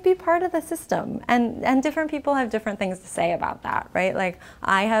then I think be part of the system. And different people have different things to say about that, right? Like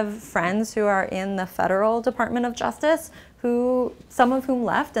I have friends who are in the federal Department of Justice some of whom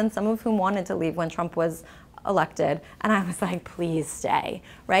left and some of whom wanted to leave when Trump was elected. And I was like, please stay,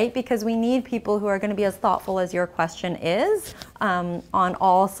 right? Because we need people who are going to be as thoughtful as your question is on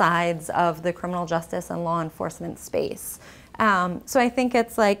all sides of the criminal justice and law enforcement space. So I think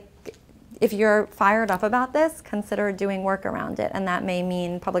it's like, if you're fired up about this, consider doing work around it. And that may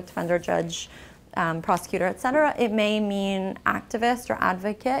mean public defender, judge, prosecutor, et cetera. It may mean activist or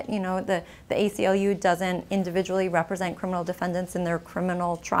advocate. The ACLU doesn't individually represent criminal defendants in their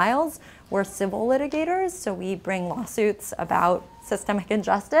criminal trials. We're civil litigators, so we bring lawsuits about systemic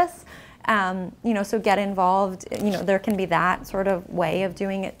injustice. So get involved. There can be that sort of way of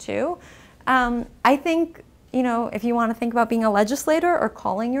doing it too. I think, if you want to think about being a legislator or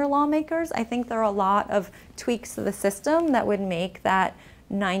calling your lawmakers, I think there are a lot of tweaks to the system that would make that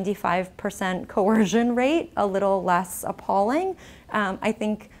 95% coercion rate a little less appalling. I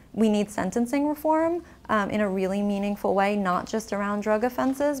think we need sentencing reform in a really meaningful way, not just around drug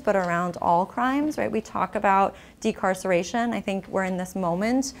offenses, but around all crimes, right? We talk about decarceration. I think we're in this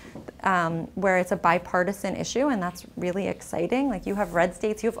moment where it's a bipartisan issue, and that's really exciting. Like you have red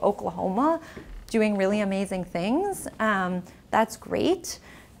states, you have Oklahoma doing really amazing things. That's great.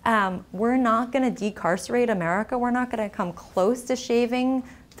 We're not going to decarcerate America. We're not going to come close to shaving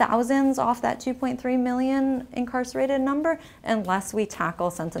thousands off that 2.3 million incarcerated number unless we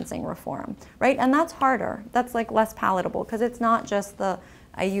tackle sentencing reform, right? And that's harder. That's like less palatable because it's not just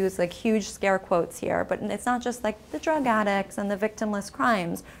I use like huge scare quotes here, but it's not just like the drug addicts and the victimless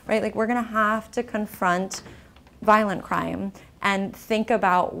crimes, right? Like we're going to have to confront violent crime and think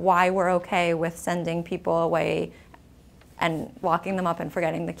about why we're okay with sending people away and locking them up and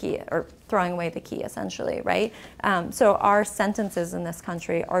forgetting the key, or throwing away the key, essentially, right? So our sentences in this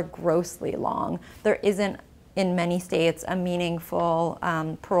country are grossly long. There isn't, in many states, a meaningful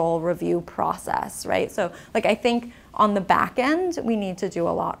parole review process, right? So, like, I think on the back end, we need to do a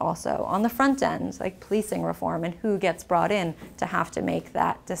lot also. On the front end, like policing reform and who gets brought in to have to make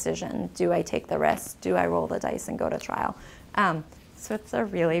that decision. Do I take the risk? Do I roll the dice and go to trial? So it's a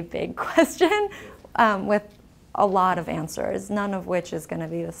really big question with a lot of answers, none of which is going to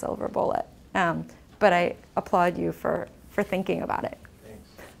be the silver bullet. But I applaud you for thinking about it. Thanks.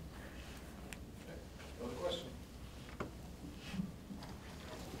 Another question?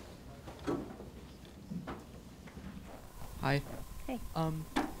 Hi. Hey.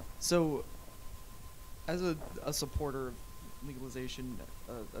 So, as a supporter of legalization,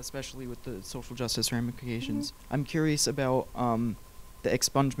 especially with the social justice ramifications, I'm curious about the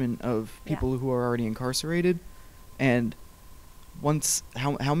expungement of people who are already incarcerated, and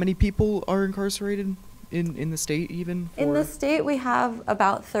how many people are incarcerated in the state even? In the state, we have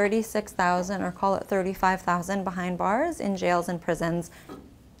about 36,000, or call it 35,000, behind bars in jails and prisons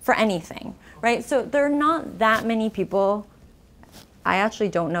for anything, right? So there are not that many people. I actually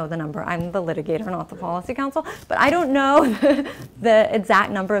don't know the number. I'm the litigator, not the policy counsel, but I don't know the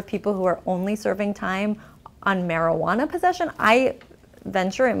exact number of people who are only serving time on marijuana possession. I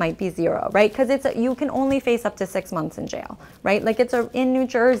venture it might be 0, right? Because you can only face up to 6 months in jail, right? Like in New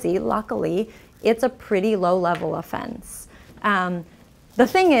Jersey, luckily, it's a pretty low-level offense. The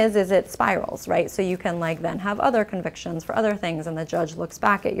thing is it spirals, right? So you can then have other convictions for other things, and the judge looks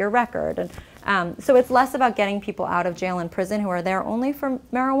back at your record. And so it's less about getting people out of jail and prison who are there only for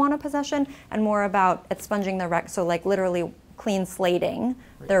marijuana possession, and more about expunging their record, so literally clean slating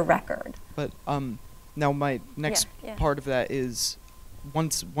their record. But now my next part of that is,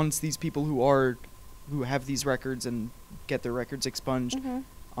 once these people who have these records and get their records expunged,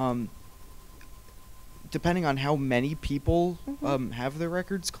 depending on how many people have their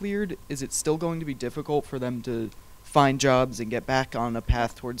records cleared, is it still going to be difficult for them to find jobs and get back on a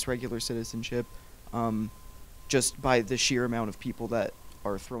path towards regular citizenship, just by the sheer amount of people that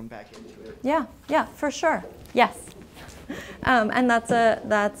are thrown back into it? Yeah, for sure. Yes. And that's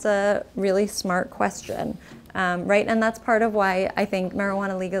a really smart question, right? And that's part of why I think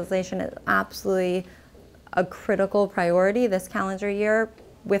marijuana legalization is absolutely a critical priority this calendar year,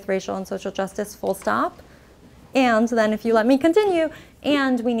 with racial and social justice, full stop. And then, if you let me continue,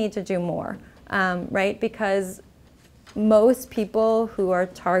 and we need to do more, right? Because most people who are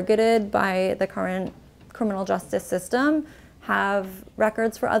targeted by the current criminal justice system have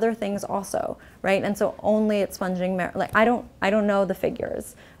records for other things also, right? And so only expunging, I don't know the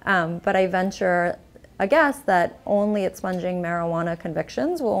figures, but I venture a guess that only expunging marijuana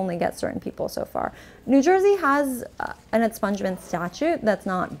convictions will only get certain people so far. New Jersey has an expungement statute that's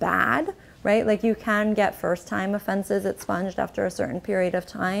not bad, right? Like, you can get first-time offenses expunged after a certain period of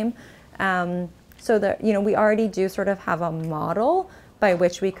time. So that, we already do sort of have a model by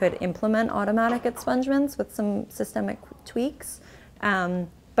which we could implement automatic expungements with some systemic tweaks.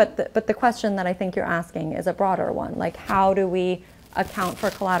 But the question that I think you're asking is a broader one, like, how do we account for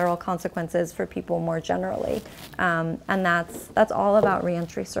collateral consequences for people more generally? And that's all about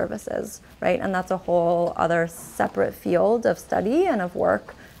reentry services, right? And that's a whole other separate field of study and of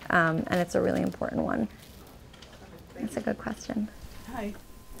work, and it's a really important one. That's a good question. Hi.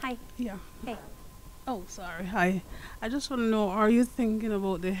 Hi. Yeah. Hey. Oh, sorry. Hi. I just want to know, are you thinking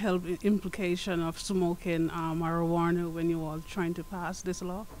about the health implication of smoking marijuana when you are trying to pass this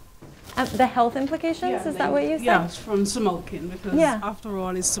law? The health implications, is that what you said? Yes, from smoking, because after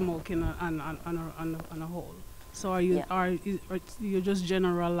all, it's smoking on a whole. So are you just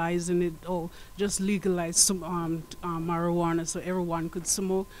generalizing it, or just legalize some marijuana so everyone could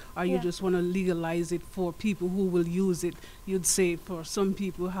smoke, or you just want to legalize it for people who will use it? You'd say for some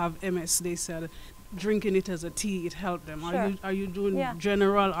people who have MS, they said drinking it as a tea, it helped them. Sure. Are you doing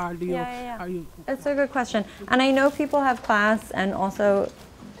general, or do you? Are you? It's a good question, and I know people have class, and also,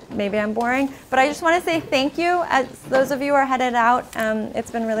 maybe I'm boring, but I just want to say thank you. As those of you who are headed out,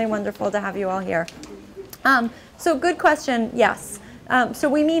 it's been really wonderful to have you all here. So good question, yes. So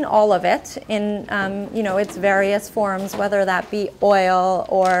we mean all of it in its various forms, whether that be oil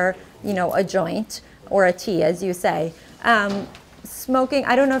or a joint or a tea, as you say. Smoking,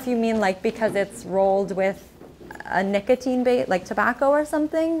 I don't know if you mean because it's rolled with a nicotine bait, like tobacco or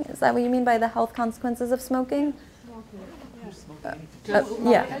something. Is that what you mean by the health consequences of smoking? I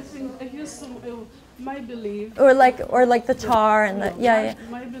think if you my belief, or like the tar and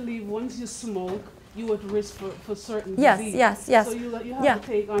my belief, once you smoke, you at risk for certain yes, disease. Yes. So you have to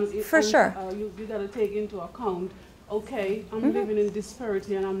take on it. For sure. You got to take into account. Okay, I'm living in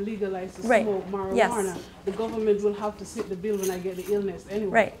disparity and I'm legalized to smoke marijuana. Yes. The government will have to sit the bill when I get the illness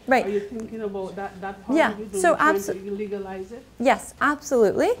anyway. Right. Are you thinking about that part of it? So absolutely legalize it? Yes,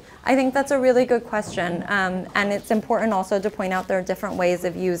 absolutely. I think that's a really good question, and it's important also to point out there are different ways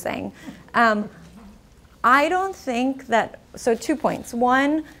of using. I don't think that. So 2 points.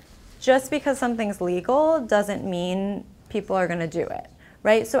 One, just because something's legal doesn't mean people are going to do it,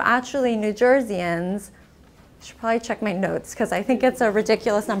 right? So actually, New Jerseyans. I should probably check my notes because I think it's a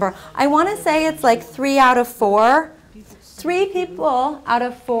ridiculous number. I want to say it's like 3 out of 4. 3 people out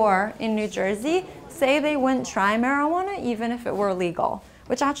of 4 in New Jersey say they wouldn't try marijuana even if it were legal,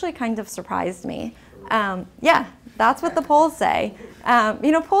 which actually kind of surprised me. That's what the polls say.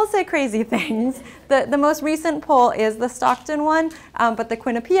 Polls say crazy things. The most recent poll is the Stockton one, but the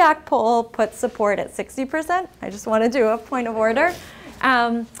Quinnipiac poll puts support at 60%. I just want to do a point of order.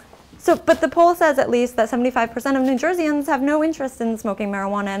 But the poll says at least that 75% of New Jerseyans have no interest in smoking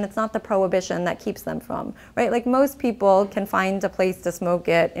marijuana, and it's not the prohibition that keeps them from, right? Like most people can find a place to smoke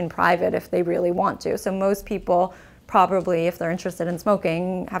it in private if they really want to. So most people probably, if they're interested in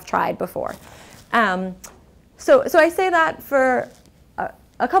smoking, have tried before. So I say that for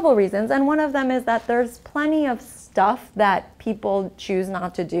a couple reasons, and one of them is that there's plenty of stuff that people choose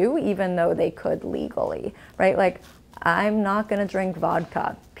not to do even though they could legally, right? Like, I'm not gonna drink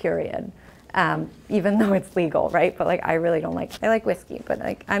vodka, period, even though it's legal, right? But like, I really don't like, I like whiskey, but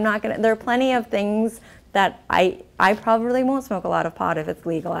like, I'm not gonna, there are plenty of things that I probably won't smoke a lot of pot if it's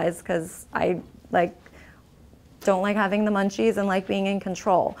legalized, because I like, don't like having the munchies and like being in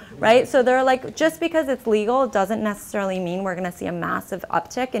control, right? So they're like, just because it's legal doesn't necessarily mean we're gonna see a massive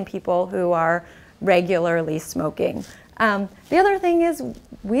uptick in people who are regularly smoking. The other thing is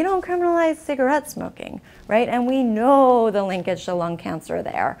we don't criminalize cigarette smoking, right? And we know the linkage to lung cancer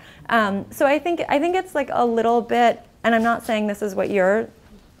there. So I think it's like a little bit, and I'm not saying this is what you're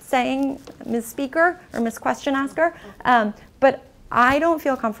saying, Ms. Speaker or Ms. Question Asker, but I don't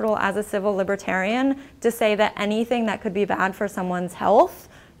feel comfortable as a civil libertarian to say that anything that could be bad for someone's health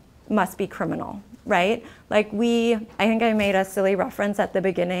must be criminal, right? Like I think I made a silly reference at the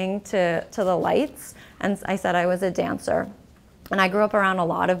beginning to the lights, and I said I was a dancer. And I grew up around a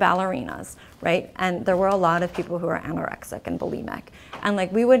lot of ballerinas, right? And there were a lot of people who were anorexic and bulimic. And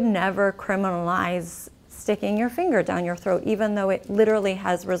like, we would never criminalize sticking your finger down your throat, even though it literally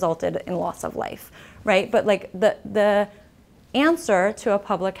has resulted in loss of life, right? But like, the answer to a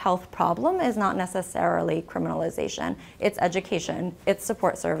public health problem is not necessarily criminalization. It's education, it's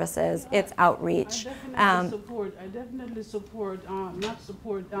support services, it's outreach. I definitely support,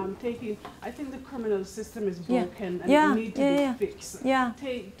 taking, I think the criminal system is broken and it needs to be fixed. Yeah.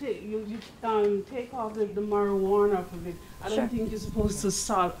 Take off the marijuana of it. I don't think you're supposed to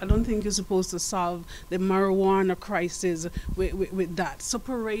solve the marijuana crisis with that.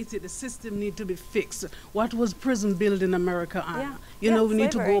 Separate it. The system need to be fixed. What was prison built in America on? We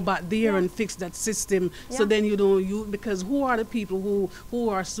need to go back there and fix that system. So then because who are the people who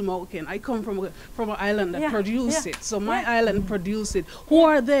are smoking? I come from an island that produce it. So my island produce it. Who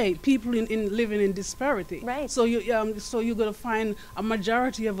are they? People in living in disparity. Right. So you're gonna find a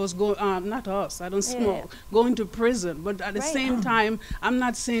majority of us go not us, I don't smoke, going to prison. But at the same time, I'm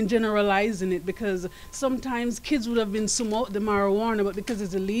not saying generalizing it, because sometimes kids would have been smoked the marijuana, but because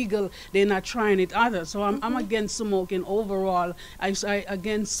it's illegal, they're not trying it either. So I'm against smoking overall. I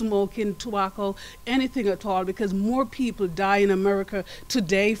against smoking, tobacco, anything at all, because more people die in America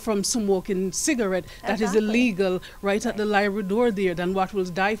today from smoking cigarette that is illegal right at the library door there than what will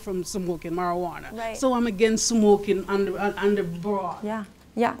die from smoking marijuana. Right. So I'm against smoking on the broad.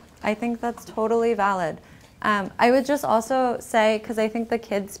 Yeah, I think that's totally valid. I would just also say, because I think the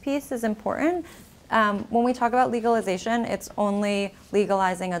kids piece is important, when we talk about legalization, it's only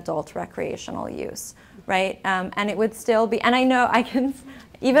legalizing adult recreational use, right? And it would still be, and I know I can,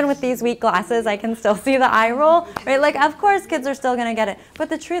 even with these weak glasses, I can still see the eye roll, right? Like, of course, kids are still gonna get it. But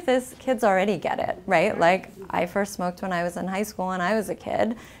the truth is, kids already get it, right? Like, I first smoked when I was in high school and I was a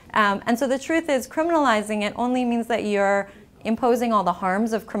kid. And so the truth is, criminalizing it only means that you're imposing all the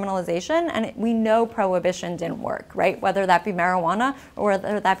harms of criminalization, and we know prohibition didn't work, right? Whether that be marijuana or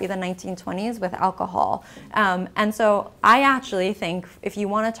whether that be the 1920s with alcohol. And so I actually think if you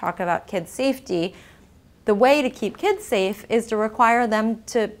want to talk about kids' safety, the way to keep kids safe is to require them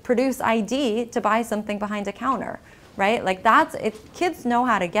to produce ID to buy something behind a counter, right? Like kids know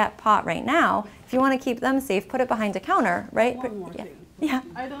how to get pot right now. If you want to keep them safe, put it behind a counter, right? One more thing. Yeah.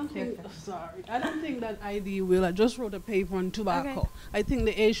 I don't think that ID will. I just wrote a paper on tobacco. I think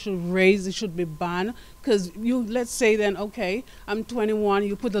the age should raise, it should be banned, because let's say then, okay, I'm 21,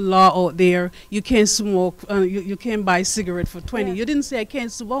 you put the law out there, you can't smoke, you can't buy cigarette for 20. You didn't say I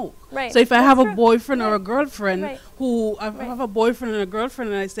can't smoke. Right. So if I have a boyfriend or a girlfriend I have a boyfriend and a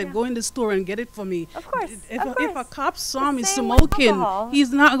girlfriend, and I said, go in the store and get it for me. Of course. If a cop saw me same with smoking, alcohol.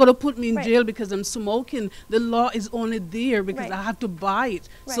 he's not going to put me in jail because I'm smoking. The law is only there because I have to buy it.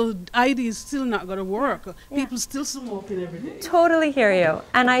 So ID is still not going to work. People still smoking every day. Totally hear you.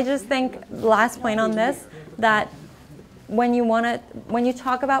 And I just think, last point on this, that when you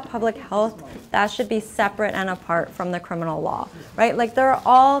talk about public health, that should be separate and apart from the criminal law, right? Like, there are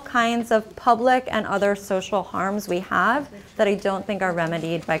all kinds of public and other social harms we have that I don't think are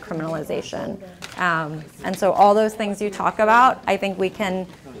remedied by criminalization. And so all those things you talk about, I think we can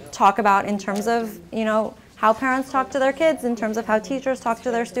talk about in terms of, how parents talk to their kids, in terms of how teachers talk to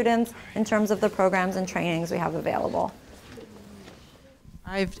their students, in terms of the programs and trainings we have available.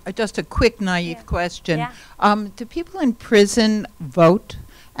 I've just a quick naive question. Yeah. Do people in prison vote,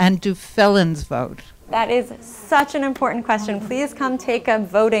 and do felons vote? That is such an important question. Please come take a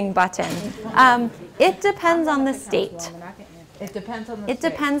voting button. It depends on the state. It depends on the It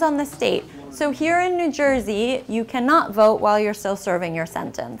depends on the state. So here in New Jersey, you cannot vote while you're still serving your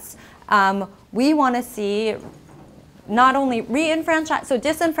sentence. We want to see not only so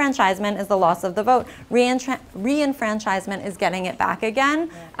disenfranchisement is the loss of the vote. Reenfranchisement is getting it back again.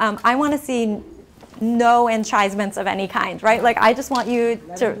 I want to see no enchisements of any kind, right? Like, I just want you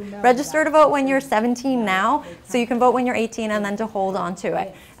to register to vote when you're 17 now, so you can vote when you're 18 and then to hold on to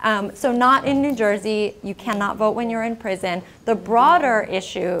it. So not in New Jersey, you cannot vote when you're in prison. The broader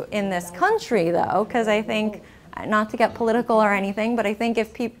issue in this country, though, because I think, not to get political or anything, but I think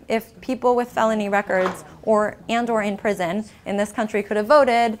if people with felony records or in prison in this country could have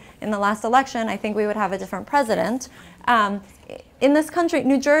voted in the last election, I think we would have a different president. In this country,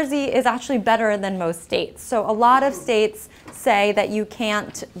 New Jersey is actually better than most states. So a lot of states say that you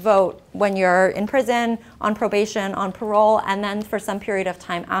can't vote when you're in prison, on probation, on parole, and then for some period of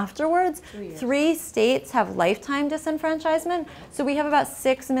time afterwards. 3 states have lifetime disenfranchisement. So we have about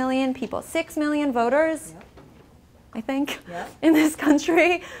 6 million people, 6 million voters, I think, in this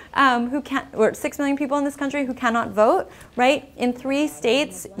country, or 6 million people in this country who cannot vote, right? In 3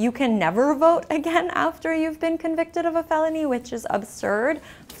 states, you can never vote again after you've been convicted of a felony, which is absurd.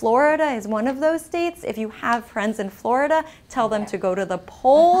 Florida is one of those states. If you have friends in Florida, tell them to go to the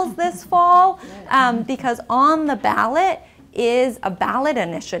polls this fall, because on the ballot is a ballot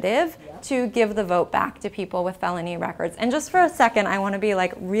initiative to give the vote back to people with felony records. And just for a second, I want to be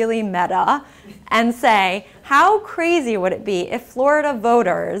like really meta and say, how crazy would it be if Florida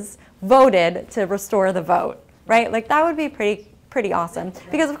voters voted to restore the vote, right? Like, that would be pretty awesome.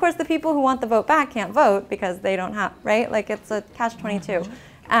 Because of course the people who want the vote back can't vote because they don't have, right? Like, it's a catch-22.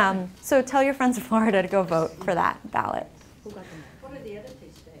 So tell your friends in Florida to go vote for that ballot. What are the other 2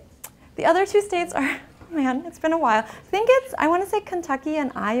 states? The other 2 states are, man, it's been a while. I want to say Kentucky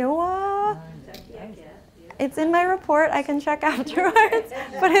and Iowa. It's in my report. I can check afterwards.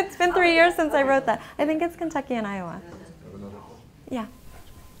 But it's been 3 years since I wrote that. I think it's Kentucky and Iowa. Yeah.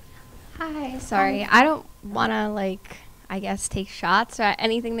 Hi. Sorry. I don't want to, I guess, take shots or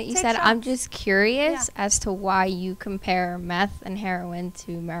anything that you said. Shots. I'm just curious as to why you compare meth and heroin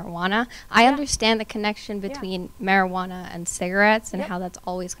to marijuana. I understand the connection between marijuana and cigarettes and how that's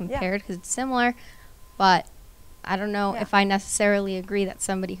always compared because it's similar. But I don't know if I necessarily agree that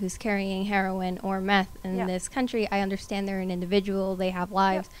somebody who's carrying heroin or meth in this country, I understand they're an individual, they have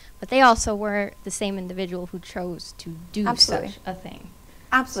lives, but they also were the same individual who chose to do such a thing.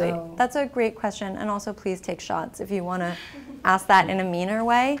 Absolutely. So that's a great question. And also, please take shots if you want to ask that in a meaner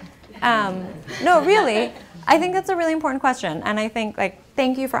way. No, really, I think that's a really important question. And I think,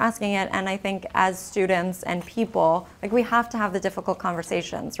 thank you for asking it. And I think as students and people, we have to have the difficult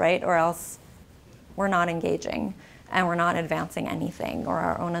conversations, right? Or else we're not engaging and we're not advancing anything or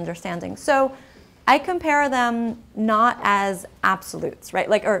our own understanding. So I compare them not as absolutes,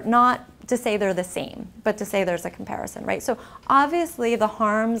 right? Or not to say they're the same, but to say there's a comparison, right? So obviously the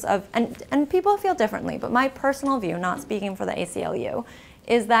harms of, and people feel differently, but my personal view, not speaking for the ACLU,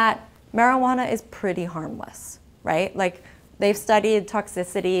 is that marijuana is pretty harmless, right? They've studied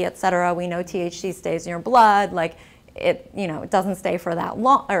toxicity, et cetera. We know THC stays in your blood. It doesn't stay for that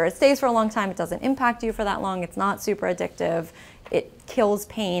long, or it stays for a long time. It doesn't impact you for that long. It's not super addictive. It kills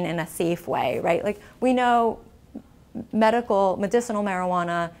pain in a safe way, right? We know medicinal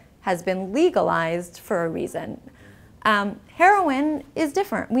marijuana has been legalized for a reason. Heroin is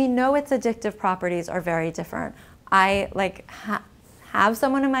different. We know its addictive properties are very different. I have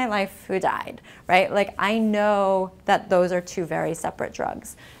someone in my life who died, right? I know that those are 2 very separate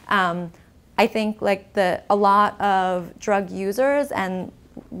drugs. I think a lot of drug users and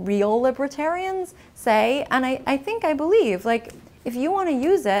real libertarians say, and I believe, if you want to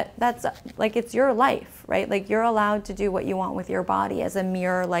use it, that's it's your life, right? You're allowed to do what you want with your body as a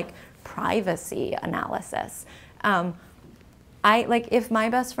mere privacy analysis. If my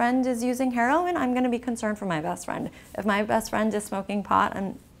best friend is using heroin, I'm going to be concerned for my best friend. If my best friend is smoking pot,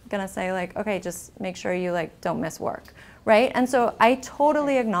 I'm going to say okay, just make sure you don't miss work, right? And so I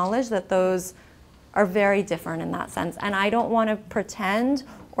totally acknowledge that those are very different in that sense. And I don't want to pretend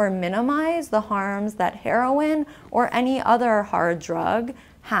or minimize the harms that heroin or any other hard drug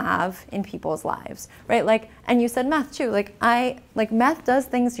have in people's lives, right? And you said meth too. Meth does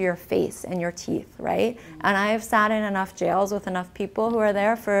things to your face and your teeth, right? And I've sat in enough jails with enough people who are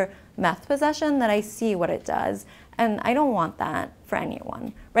there for meth possession that I see what it does. And I don't want that for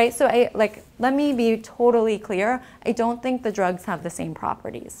anyone, right? So let me be totally clear. I don't think the drugs have the same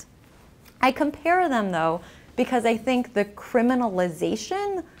properties. I compare them though, because I think the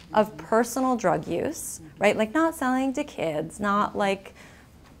criminalization of personal drug use, right? Like not selling to kids, not like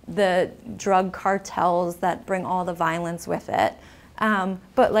the drug cartels that bring all the violence with it,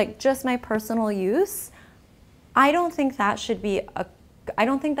 but like just my personal use. I don't think that should be I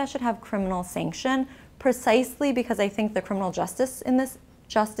don't think that should have criminal sanction, precisely because I think the criminal justice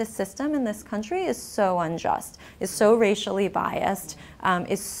system in this country is so unjust, is so racially biased,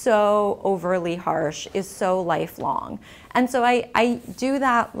 is so overly harsh, is so lifelong. And so I do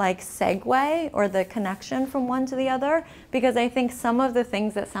that like segue or the connection from one to the other, because I think some of the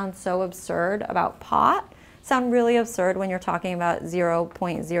things that sound so absurd about pot sound really absurd when you're talking about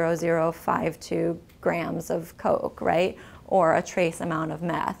 0.0052 grams of coke, right? Or a trace amount of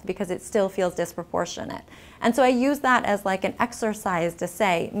meth, because it still feels disproportionate. And so I use that as like an exercise to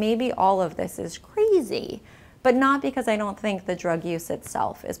say, maybe all of this is crazy, but not because I don't think the drug use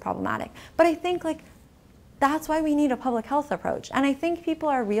itself is problematic. But I think like that's why we need a public health approach. And I think people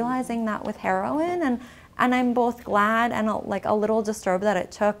are realizing that with heroin, and I'm both glad and a little disturbed that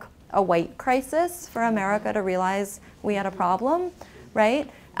it took a white crisis for America to realize we had a problem, right?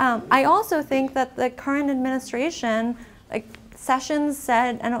 I also think that the current administration, like Sessions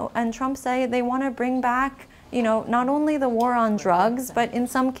said and Trump say, they want to bring back, you know, not only the war on drugs, but in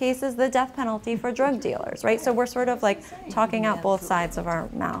some cases the death penalty for drug dealers, right? So we're sort of like talking out both sides of our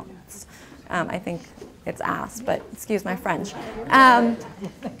mouths. I think it's ass, but excuse my French.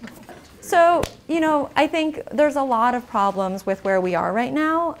 So, you know, I think there's a lot of problems with where we are right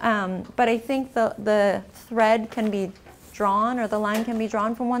now, but I think the thread can be drawn, or the line can be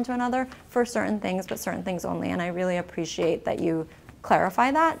drawn from one to another for certain things, but certain things only. And I really appreciate that you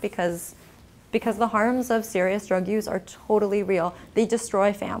clarify that, because the harms of serious drug use are totally real. They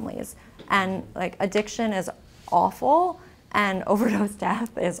destroy families, and like addiction is awful, and overdose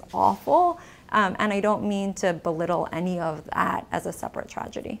death is awful. And I don't mean to belittle any of that as a separate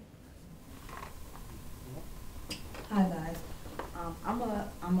tragedy. Hi guys,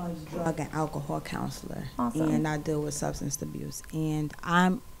 I'm a drug and alcohol counselor. Awesome. And I deal with substance abuse. And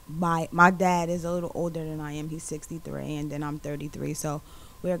my dad is a little older than I am. He's 63, and then I'm 33. So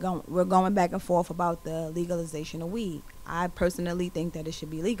we're going back and forth about the legalization of weed. I personally think that it should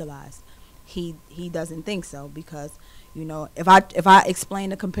be legalized. He doesn't think so, because, you know, if I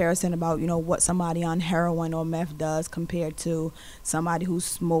explain the comparison about, you know, what somebody on heroin or meth does compared to somebody who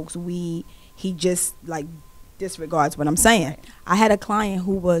smokes weed, he just like disregards what I'm saying. I had a client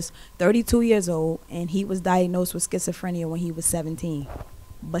who was 32 years old, and he was diagnosed with schizophrenia when he was 17,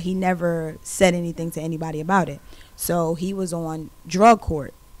 but he never said anything to anybody about it. So he was on drug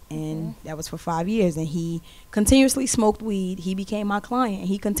court, and that was for 5 years, and he continuously smoked weed. He became my client, and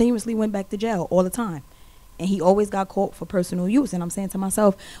he continuously went back to jail all the time. And he always got caught for personal use. And I'm saying to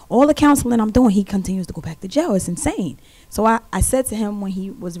myself, all the counseling I'm doing, he continues to go back to jail. It's insane. So I said to him when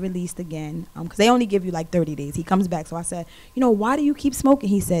he was released again, because they only give you like 30 days. He comes back. So I said, you know, why do you keep smoking?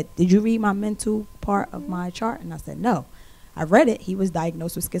 He said, did you read my mental part of my chart? And I said, no. I read it. He was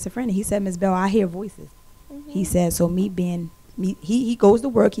diagnosed with schizophrenia. He said, Ms. Bell, I hear voices. He said, so me being, he goes to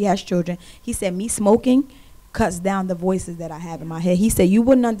work. He has children. He said, me smoking cuts down the voices that I have in my head. He said, you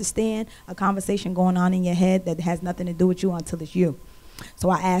wouldn't understand a conversation going on in your head that has nothing to do with you until it's you. So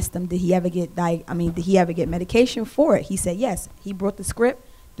I asked him, did he ever get medication for it? He said, yes. He brought the script.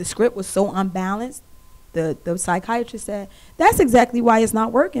 The script was so unbalanced. The psychiatrist said, that's exactly why it's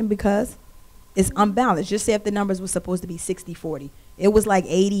not working, because it's unbalanced. Just say if the numbers were supposed to be 60-40. It was like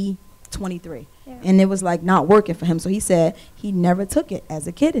 80-23. Yeah. And it was like not working for him. So he said he never took it as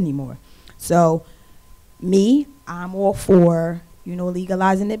a kid anymore. So I'm all for, you know,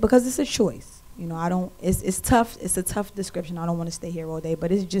 legalizing it, because it's a choice. You know, it's tough. It's a tough description. I don't want to stay here all day,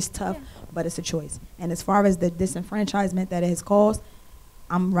 but it's just tough, but it's a choice. And as far as the disenfranchisement that it has caused,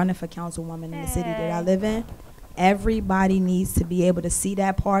 I'm running for councilwoman in the city that I live in. Everybody needs to be able to see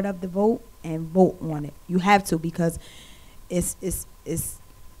that part of the vote and vote on it. You have to, because it's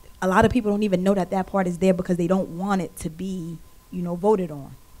a lot of people don't even know that part is there, because they don't want it to be, you know, voted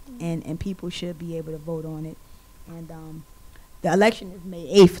on. And people should be able to vote on it. And the election is May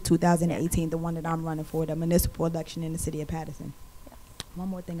 8th, 2018, the one that I'm running for, the municipal election in the city of Paterson. Yeah. One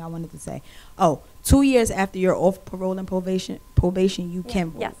more thing I wanted to say. 2 years after you're off parole and probation, you can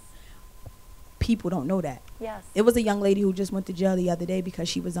vote. Yes. People don't know that. Yes. It was a young lady who just went to jail the other day because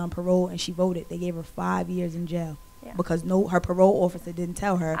she was on parole and she voted. They gave her 5 years in jail. because her parole officer didn't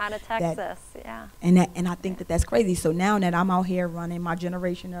tell her. Out of Texas, yeah. And I think that's crazy. So now that I'm out here running my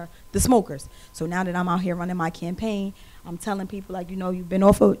generation of the smokers, so now that I'm out here running my campaign, I'm telling people, like, you've been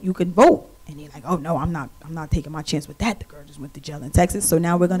offered, you can vote. And they're like, oh no, I'm not taking my chance with that. The girl just went to jail in Texas. So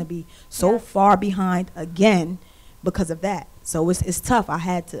now we're gonna be so far behind again because of that. So it's tough.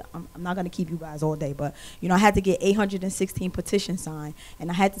 I'm not going to keep you guys all day, but, I had to get 816 petitions signed, and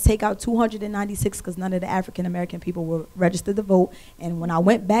I had to take out 296 because none of the African-American people were registered to vote. And when I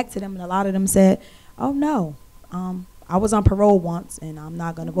went back to them, and a lot of them said, oh, no, I was on parole once, and I'm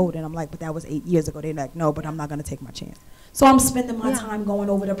not going to vote. And I'm like, but that was 8 years ago. They're like, no, but I'm not going to take my chance. So I'm spending my time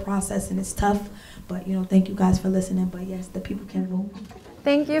going over the process, and it's tough. But, thank you guys for listening. But, yes, the people can vote.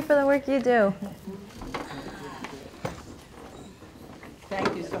 Thank you for the work you do.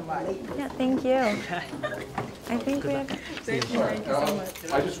 Thank you so much. Yeah, thank you. I think we have... Thank you so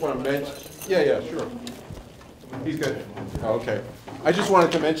much. I just want to mention, yeah, sure. He's good. Oh, okay. I just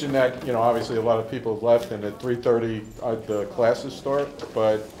wanted to mention that, obviously a lot of people have left, and at 3:30 the classes start,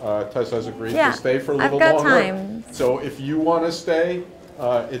 but Tess has agreed to stay for a little longer. I've got time. So if you want to stay,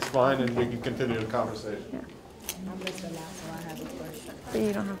 it's fine, and we can continue the conversation. Yeah. I'm Mr. Last, so I have a question. So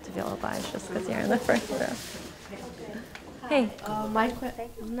you don't have to feel obliged just because you're in the first row. Hey.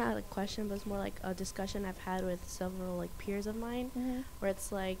 Not a question, but it's more like a discussion I've had with several peers of mine, where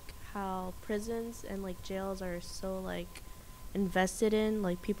it's like how prisons and jails are so invested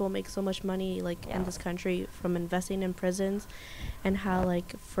in, people make so much money in this country from investing in prisons, and how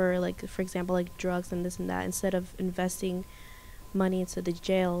for example drugs and this and that, instead of investing money into the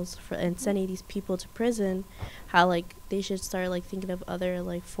jails and sending these people to prison, how they should start thinking of other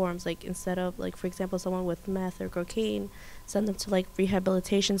forms, instead of for example someone with meth or cocaine, send them to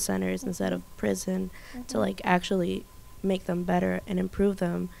rehabilitation centers instead of prison, to actually make them better and improve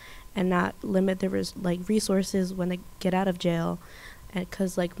them, and not limit their resources when they get out of jail,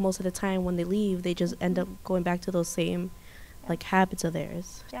 because most of the time when they leave they just end up going back to those same habits of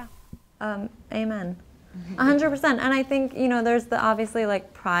theirs. Amen. 100%. And I think, there's the obviously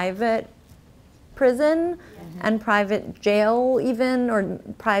private prison and private jail even, or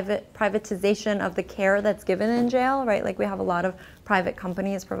privatization of the care that's given in jail, right? We have a lot of private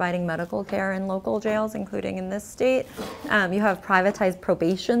companies providing medical care in local jails, including in this state. You have privatized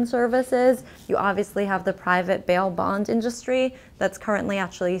probation services. You obviously have the private bail bond industry that's currently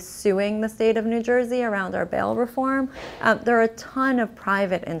actually suing the state of New Jersey around our bail reform. There are a ton of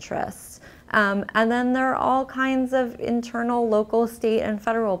private interests. And then there are all kinds of internal, local, state, and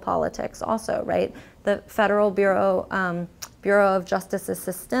federal politics also, right? The Federal Bureau of Justice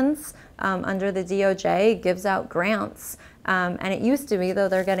Assistance under the DOJ gives out grants. And it used to be, though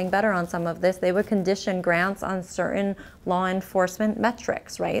they're getting better on some of this, they would condition grants on certain law enforcement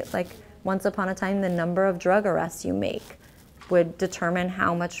metrics, right? Once upon a time, the number of drug arrests you make would determine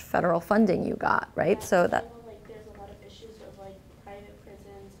how much federal funding you got, right? Yeah, so that... there's a lot of issues with private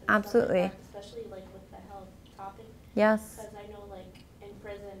prisons. Absolutely. Especially with the health topic. Yes. Because I know in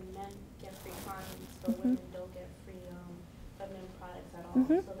prison men get free condoms, but women don't get free feminine products at all.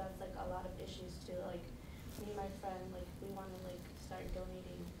 So that's a lot of issues too. Me and my friend, we want to start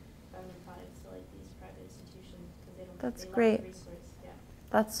donating feminine products to these private institutions because they don't. That's they great. lack the resource. Yeah.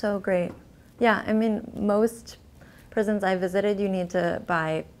 That's so great. Yeah, I mean, most prisons I visited, you need to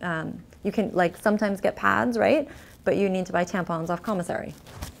buy. You can sometimes get pads, right? But you need to buy tampons off commissary.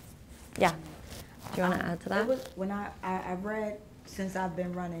 Yeah. Do you want to add to that? It was when I read, since I've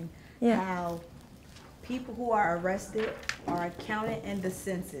been running, how people who are arrested are counted in the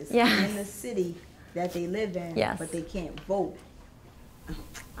census in the city that they live in, but they can't vote.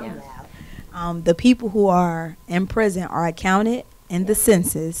 I'm loud. The people who are in prison are accounted in the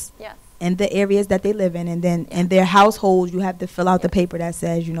census in the areas that they live in, and then in their households you have to fill out the paper that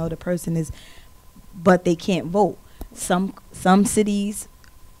says, the person is, but they can't vote. Some cities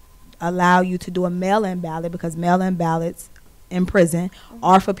allow you to do a mail-in ballot because mail-in ballots in prison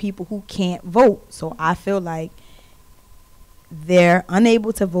are for people who can't vote. So I feel like they're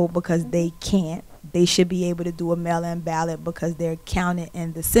unable to vote because they can't. They should be able to do a mail-in ballot because they're counted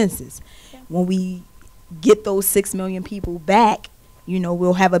in the census. When we get those 6 million people back,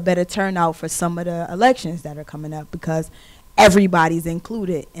 we'll have a better turnout for some of the elections that are coming up because everybody's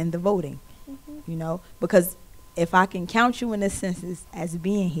included in the voting, because if I can count you in the census as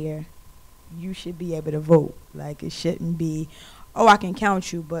being here, you should be able to vote. It shouldn't be, oh, I can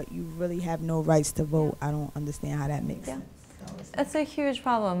count you, but you really have no rights to vote. I don't understand how that makes sense. It's a huge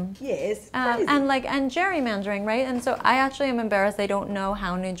problem. Yeah, it's crazy. And gerrymandering, right? And so I actually am embarrassed. I don't know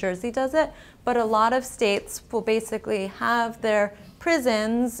how New Jersey does it, but a lot of states will basically have their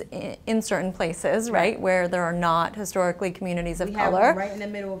prisons in certain places, right, where there are not historically communities of color. We have one right in the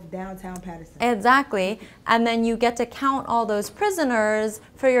middle of downtown Patterson. Exactly. And then you get to count all those prisoners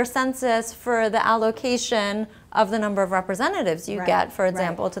for your census for the allocation of the number of representatives you get, for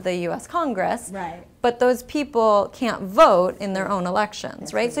example, to the U.S. Congress. Right. But those people can't vote in their own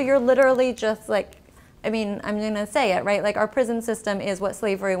elections, right? So you're literally just like, I mean, I'm going to say it, right? Like our prison system is what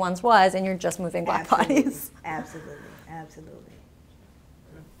slavery once was, and you're just moving black bodies. Absolutely. Absolutely.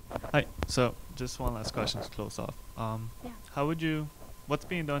 Hi. So, just one last question to close off. How would you? What's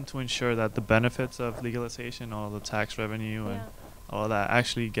being done to ensure that the benefits of legalization, all the tax revenue, and all that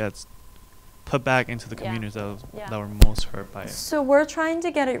actually gets put back into the communities that were most hurt by it? So we're trying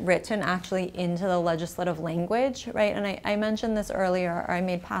to get it written actually into the legislative language, right? And I mentioned this earlier, or I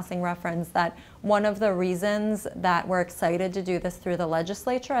made passing reference that one of the reasons that we're excited to do this through the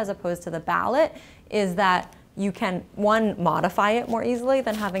legislature as opposed to the ballot is that you can, one, modify it more easily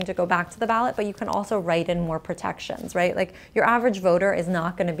than having to go back to the ballot, but you can also write in more protections, right? Like your average voter is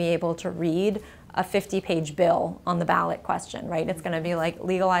not going to be able to read a 50-page bill on the ballot question, right? It's going to be like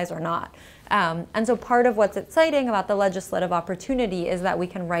legalize or not. And so part of what's exciting about the legislative opportunity is that we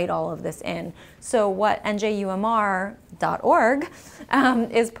can write all of this in. So what njumr.org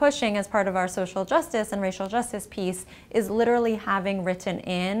is pushing as part of our social justice and racial justice piece is literally having written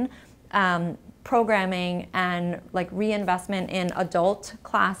in programming and like reinvestment in adult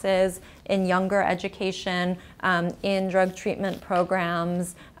classes, in younger education, in drug treatment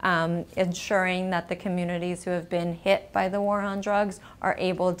programs, ensuring that the communities who have been hit by the war on drugs are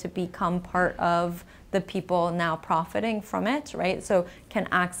able to become part of the people now profiting from it, right? So can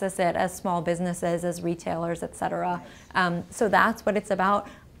access it as small businesses, as retailers, et cetera. So that's what it's about.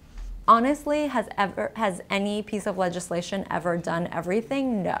 Honestly, has any piece of legislation ever done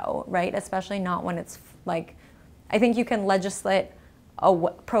everything? No, right? Especially not when it's like, I think you can legislate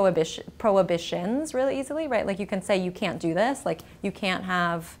prohibitions really easily, right? Like you can say you can't do this, like you can't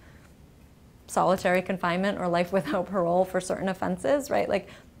have solitary confinement or life without parole for certain offenses, right? Like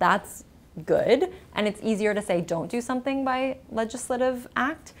that's good, and it's easier to say don't do something by legislative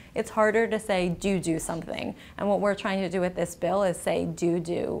act. It's harder to say do something. And what we're trying to do with this bill is say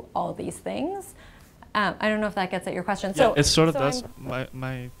do all these things. I don't know if that gets at your question. Yeah, it sort of does.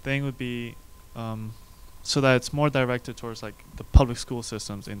 My thing would be so that it's more directed towards like the public school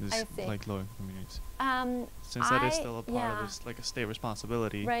systems in these like lower communities. Since that is still a part of this, like a state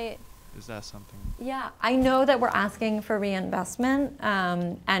responsibility. Right. Is that something? Yeah, I know that we're asking for reinvestment,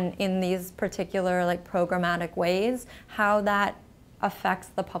 and in these particular like programmatic ways, how that affects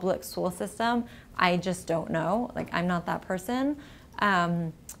the public school system, I just don't know. Like I'm not that person,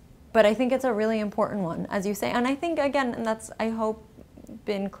 but I think it's a really important one, as you say. And I think again, and that's I hope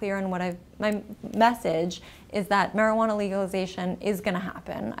been clear in what my message is that marijuana legalization is going to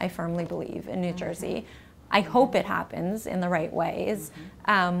happen. I firmly believe in New Jersey. I hope it happens in the right ways.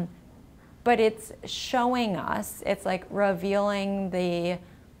 But it's showing us, it's like revealing the,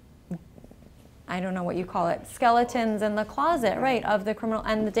 I don't know what you call it, skeletons in the closet, right, of the criminal,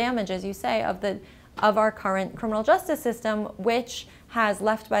 and the damage, as you say, of our current criminal justice system, which has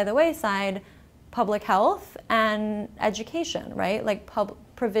left by the wayside public health and education, right, like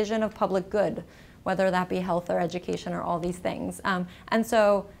provision of public good, whether that be health or education or all these things. And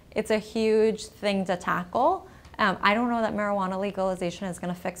so it's a huge thing to tackle. I don't know that marijuana legalization is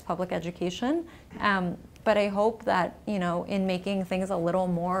going to fix public education, but I hope that, you know, in making things a little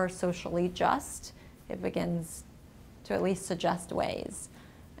more socially just, it begins to at least suggest ways.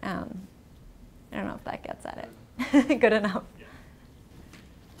 I don't know if that gets at it. Good enough.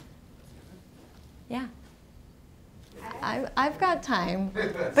 Yeah. I've got time,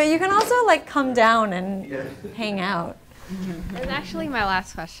 but you can also like come down and hang out. That's actually my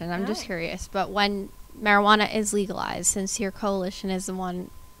last question. I'm just curious, but when marijuana is legalized, since your coalition is the one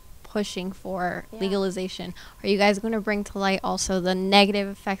pushing for legalization, are you guys going to bring to light also the negative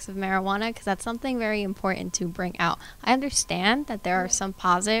effects of marijuana? Because that's something very important to bring out. I understand that there are some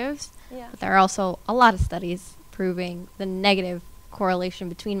positives, but there are also a lot of studies proving the negative correlation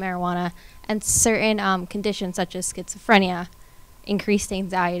between marijuana and certain conditions such as schizophrenia, increased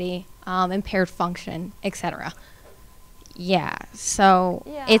anxiety, impaired function, etc. Yeah, so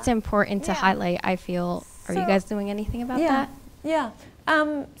it's important to highlight, I feel. Are you guys doing anything about that? Yeah.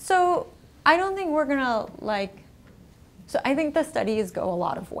 So I don't think we're gonna so I think the studies go a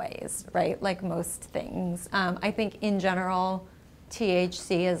lot of ways, right? Like most things. I think in general,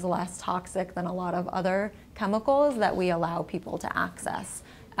 THC is less toxic than a lot of other chemicals that we allow people to access.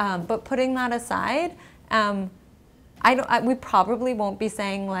 But putting that aside, we probably won't be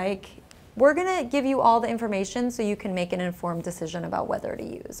saying like, we're gonna give you all the information so you can make an informed decision about whether to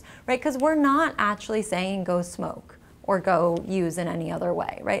use, right? Because we're not actually saying go smoke or go use in any other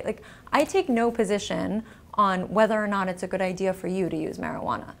way, right? Like, I take no position on whether or not it's a good idea for you to use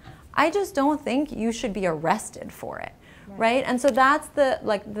marijuana. I just don't think you should be arrested for it, right? And so that's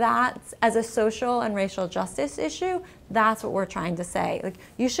that's, as a social and racial justice issue, that's what we're trying to say. Like,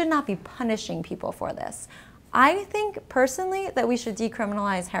 you should not be punishing people for this. I think personally that we should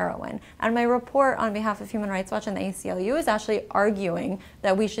decriminalize heroin. And my report on behalf of Human Rights Watch and the ACLU is actually arguing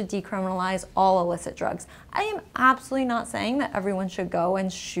that we should decriminalize all illicit drugs. I am absolutely not saying that everyone should go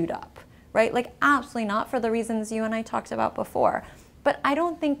and shoot up, right? Like, absolutely not, for the reasons you and I talked about before. But I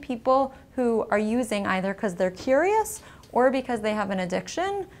don't think people who are using either because they're curious or because they have an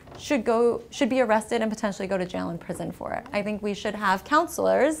addiction should be arrested and potentially go to jail and prison for it. I think we should have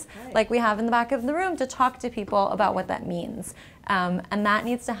counselors, like we have in the back of the room, to talk to people about what that means. And that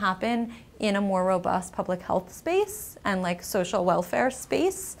needs to happen in a more robust public health space and like social welfare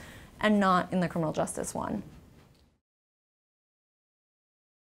space, and not in the criminal justice one.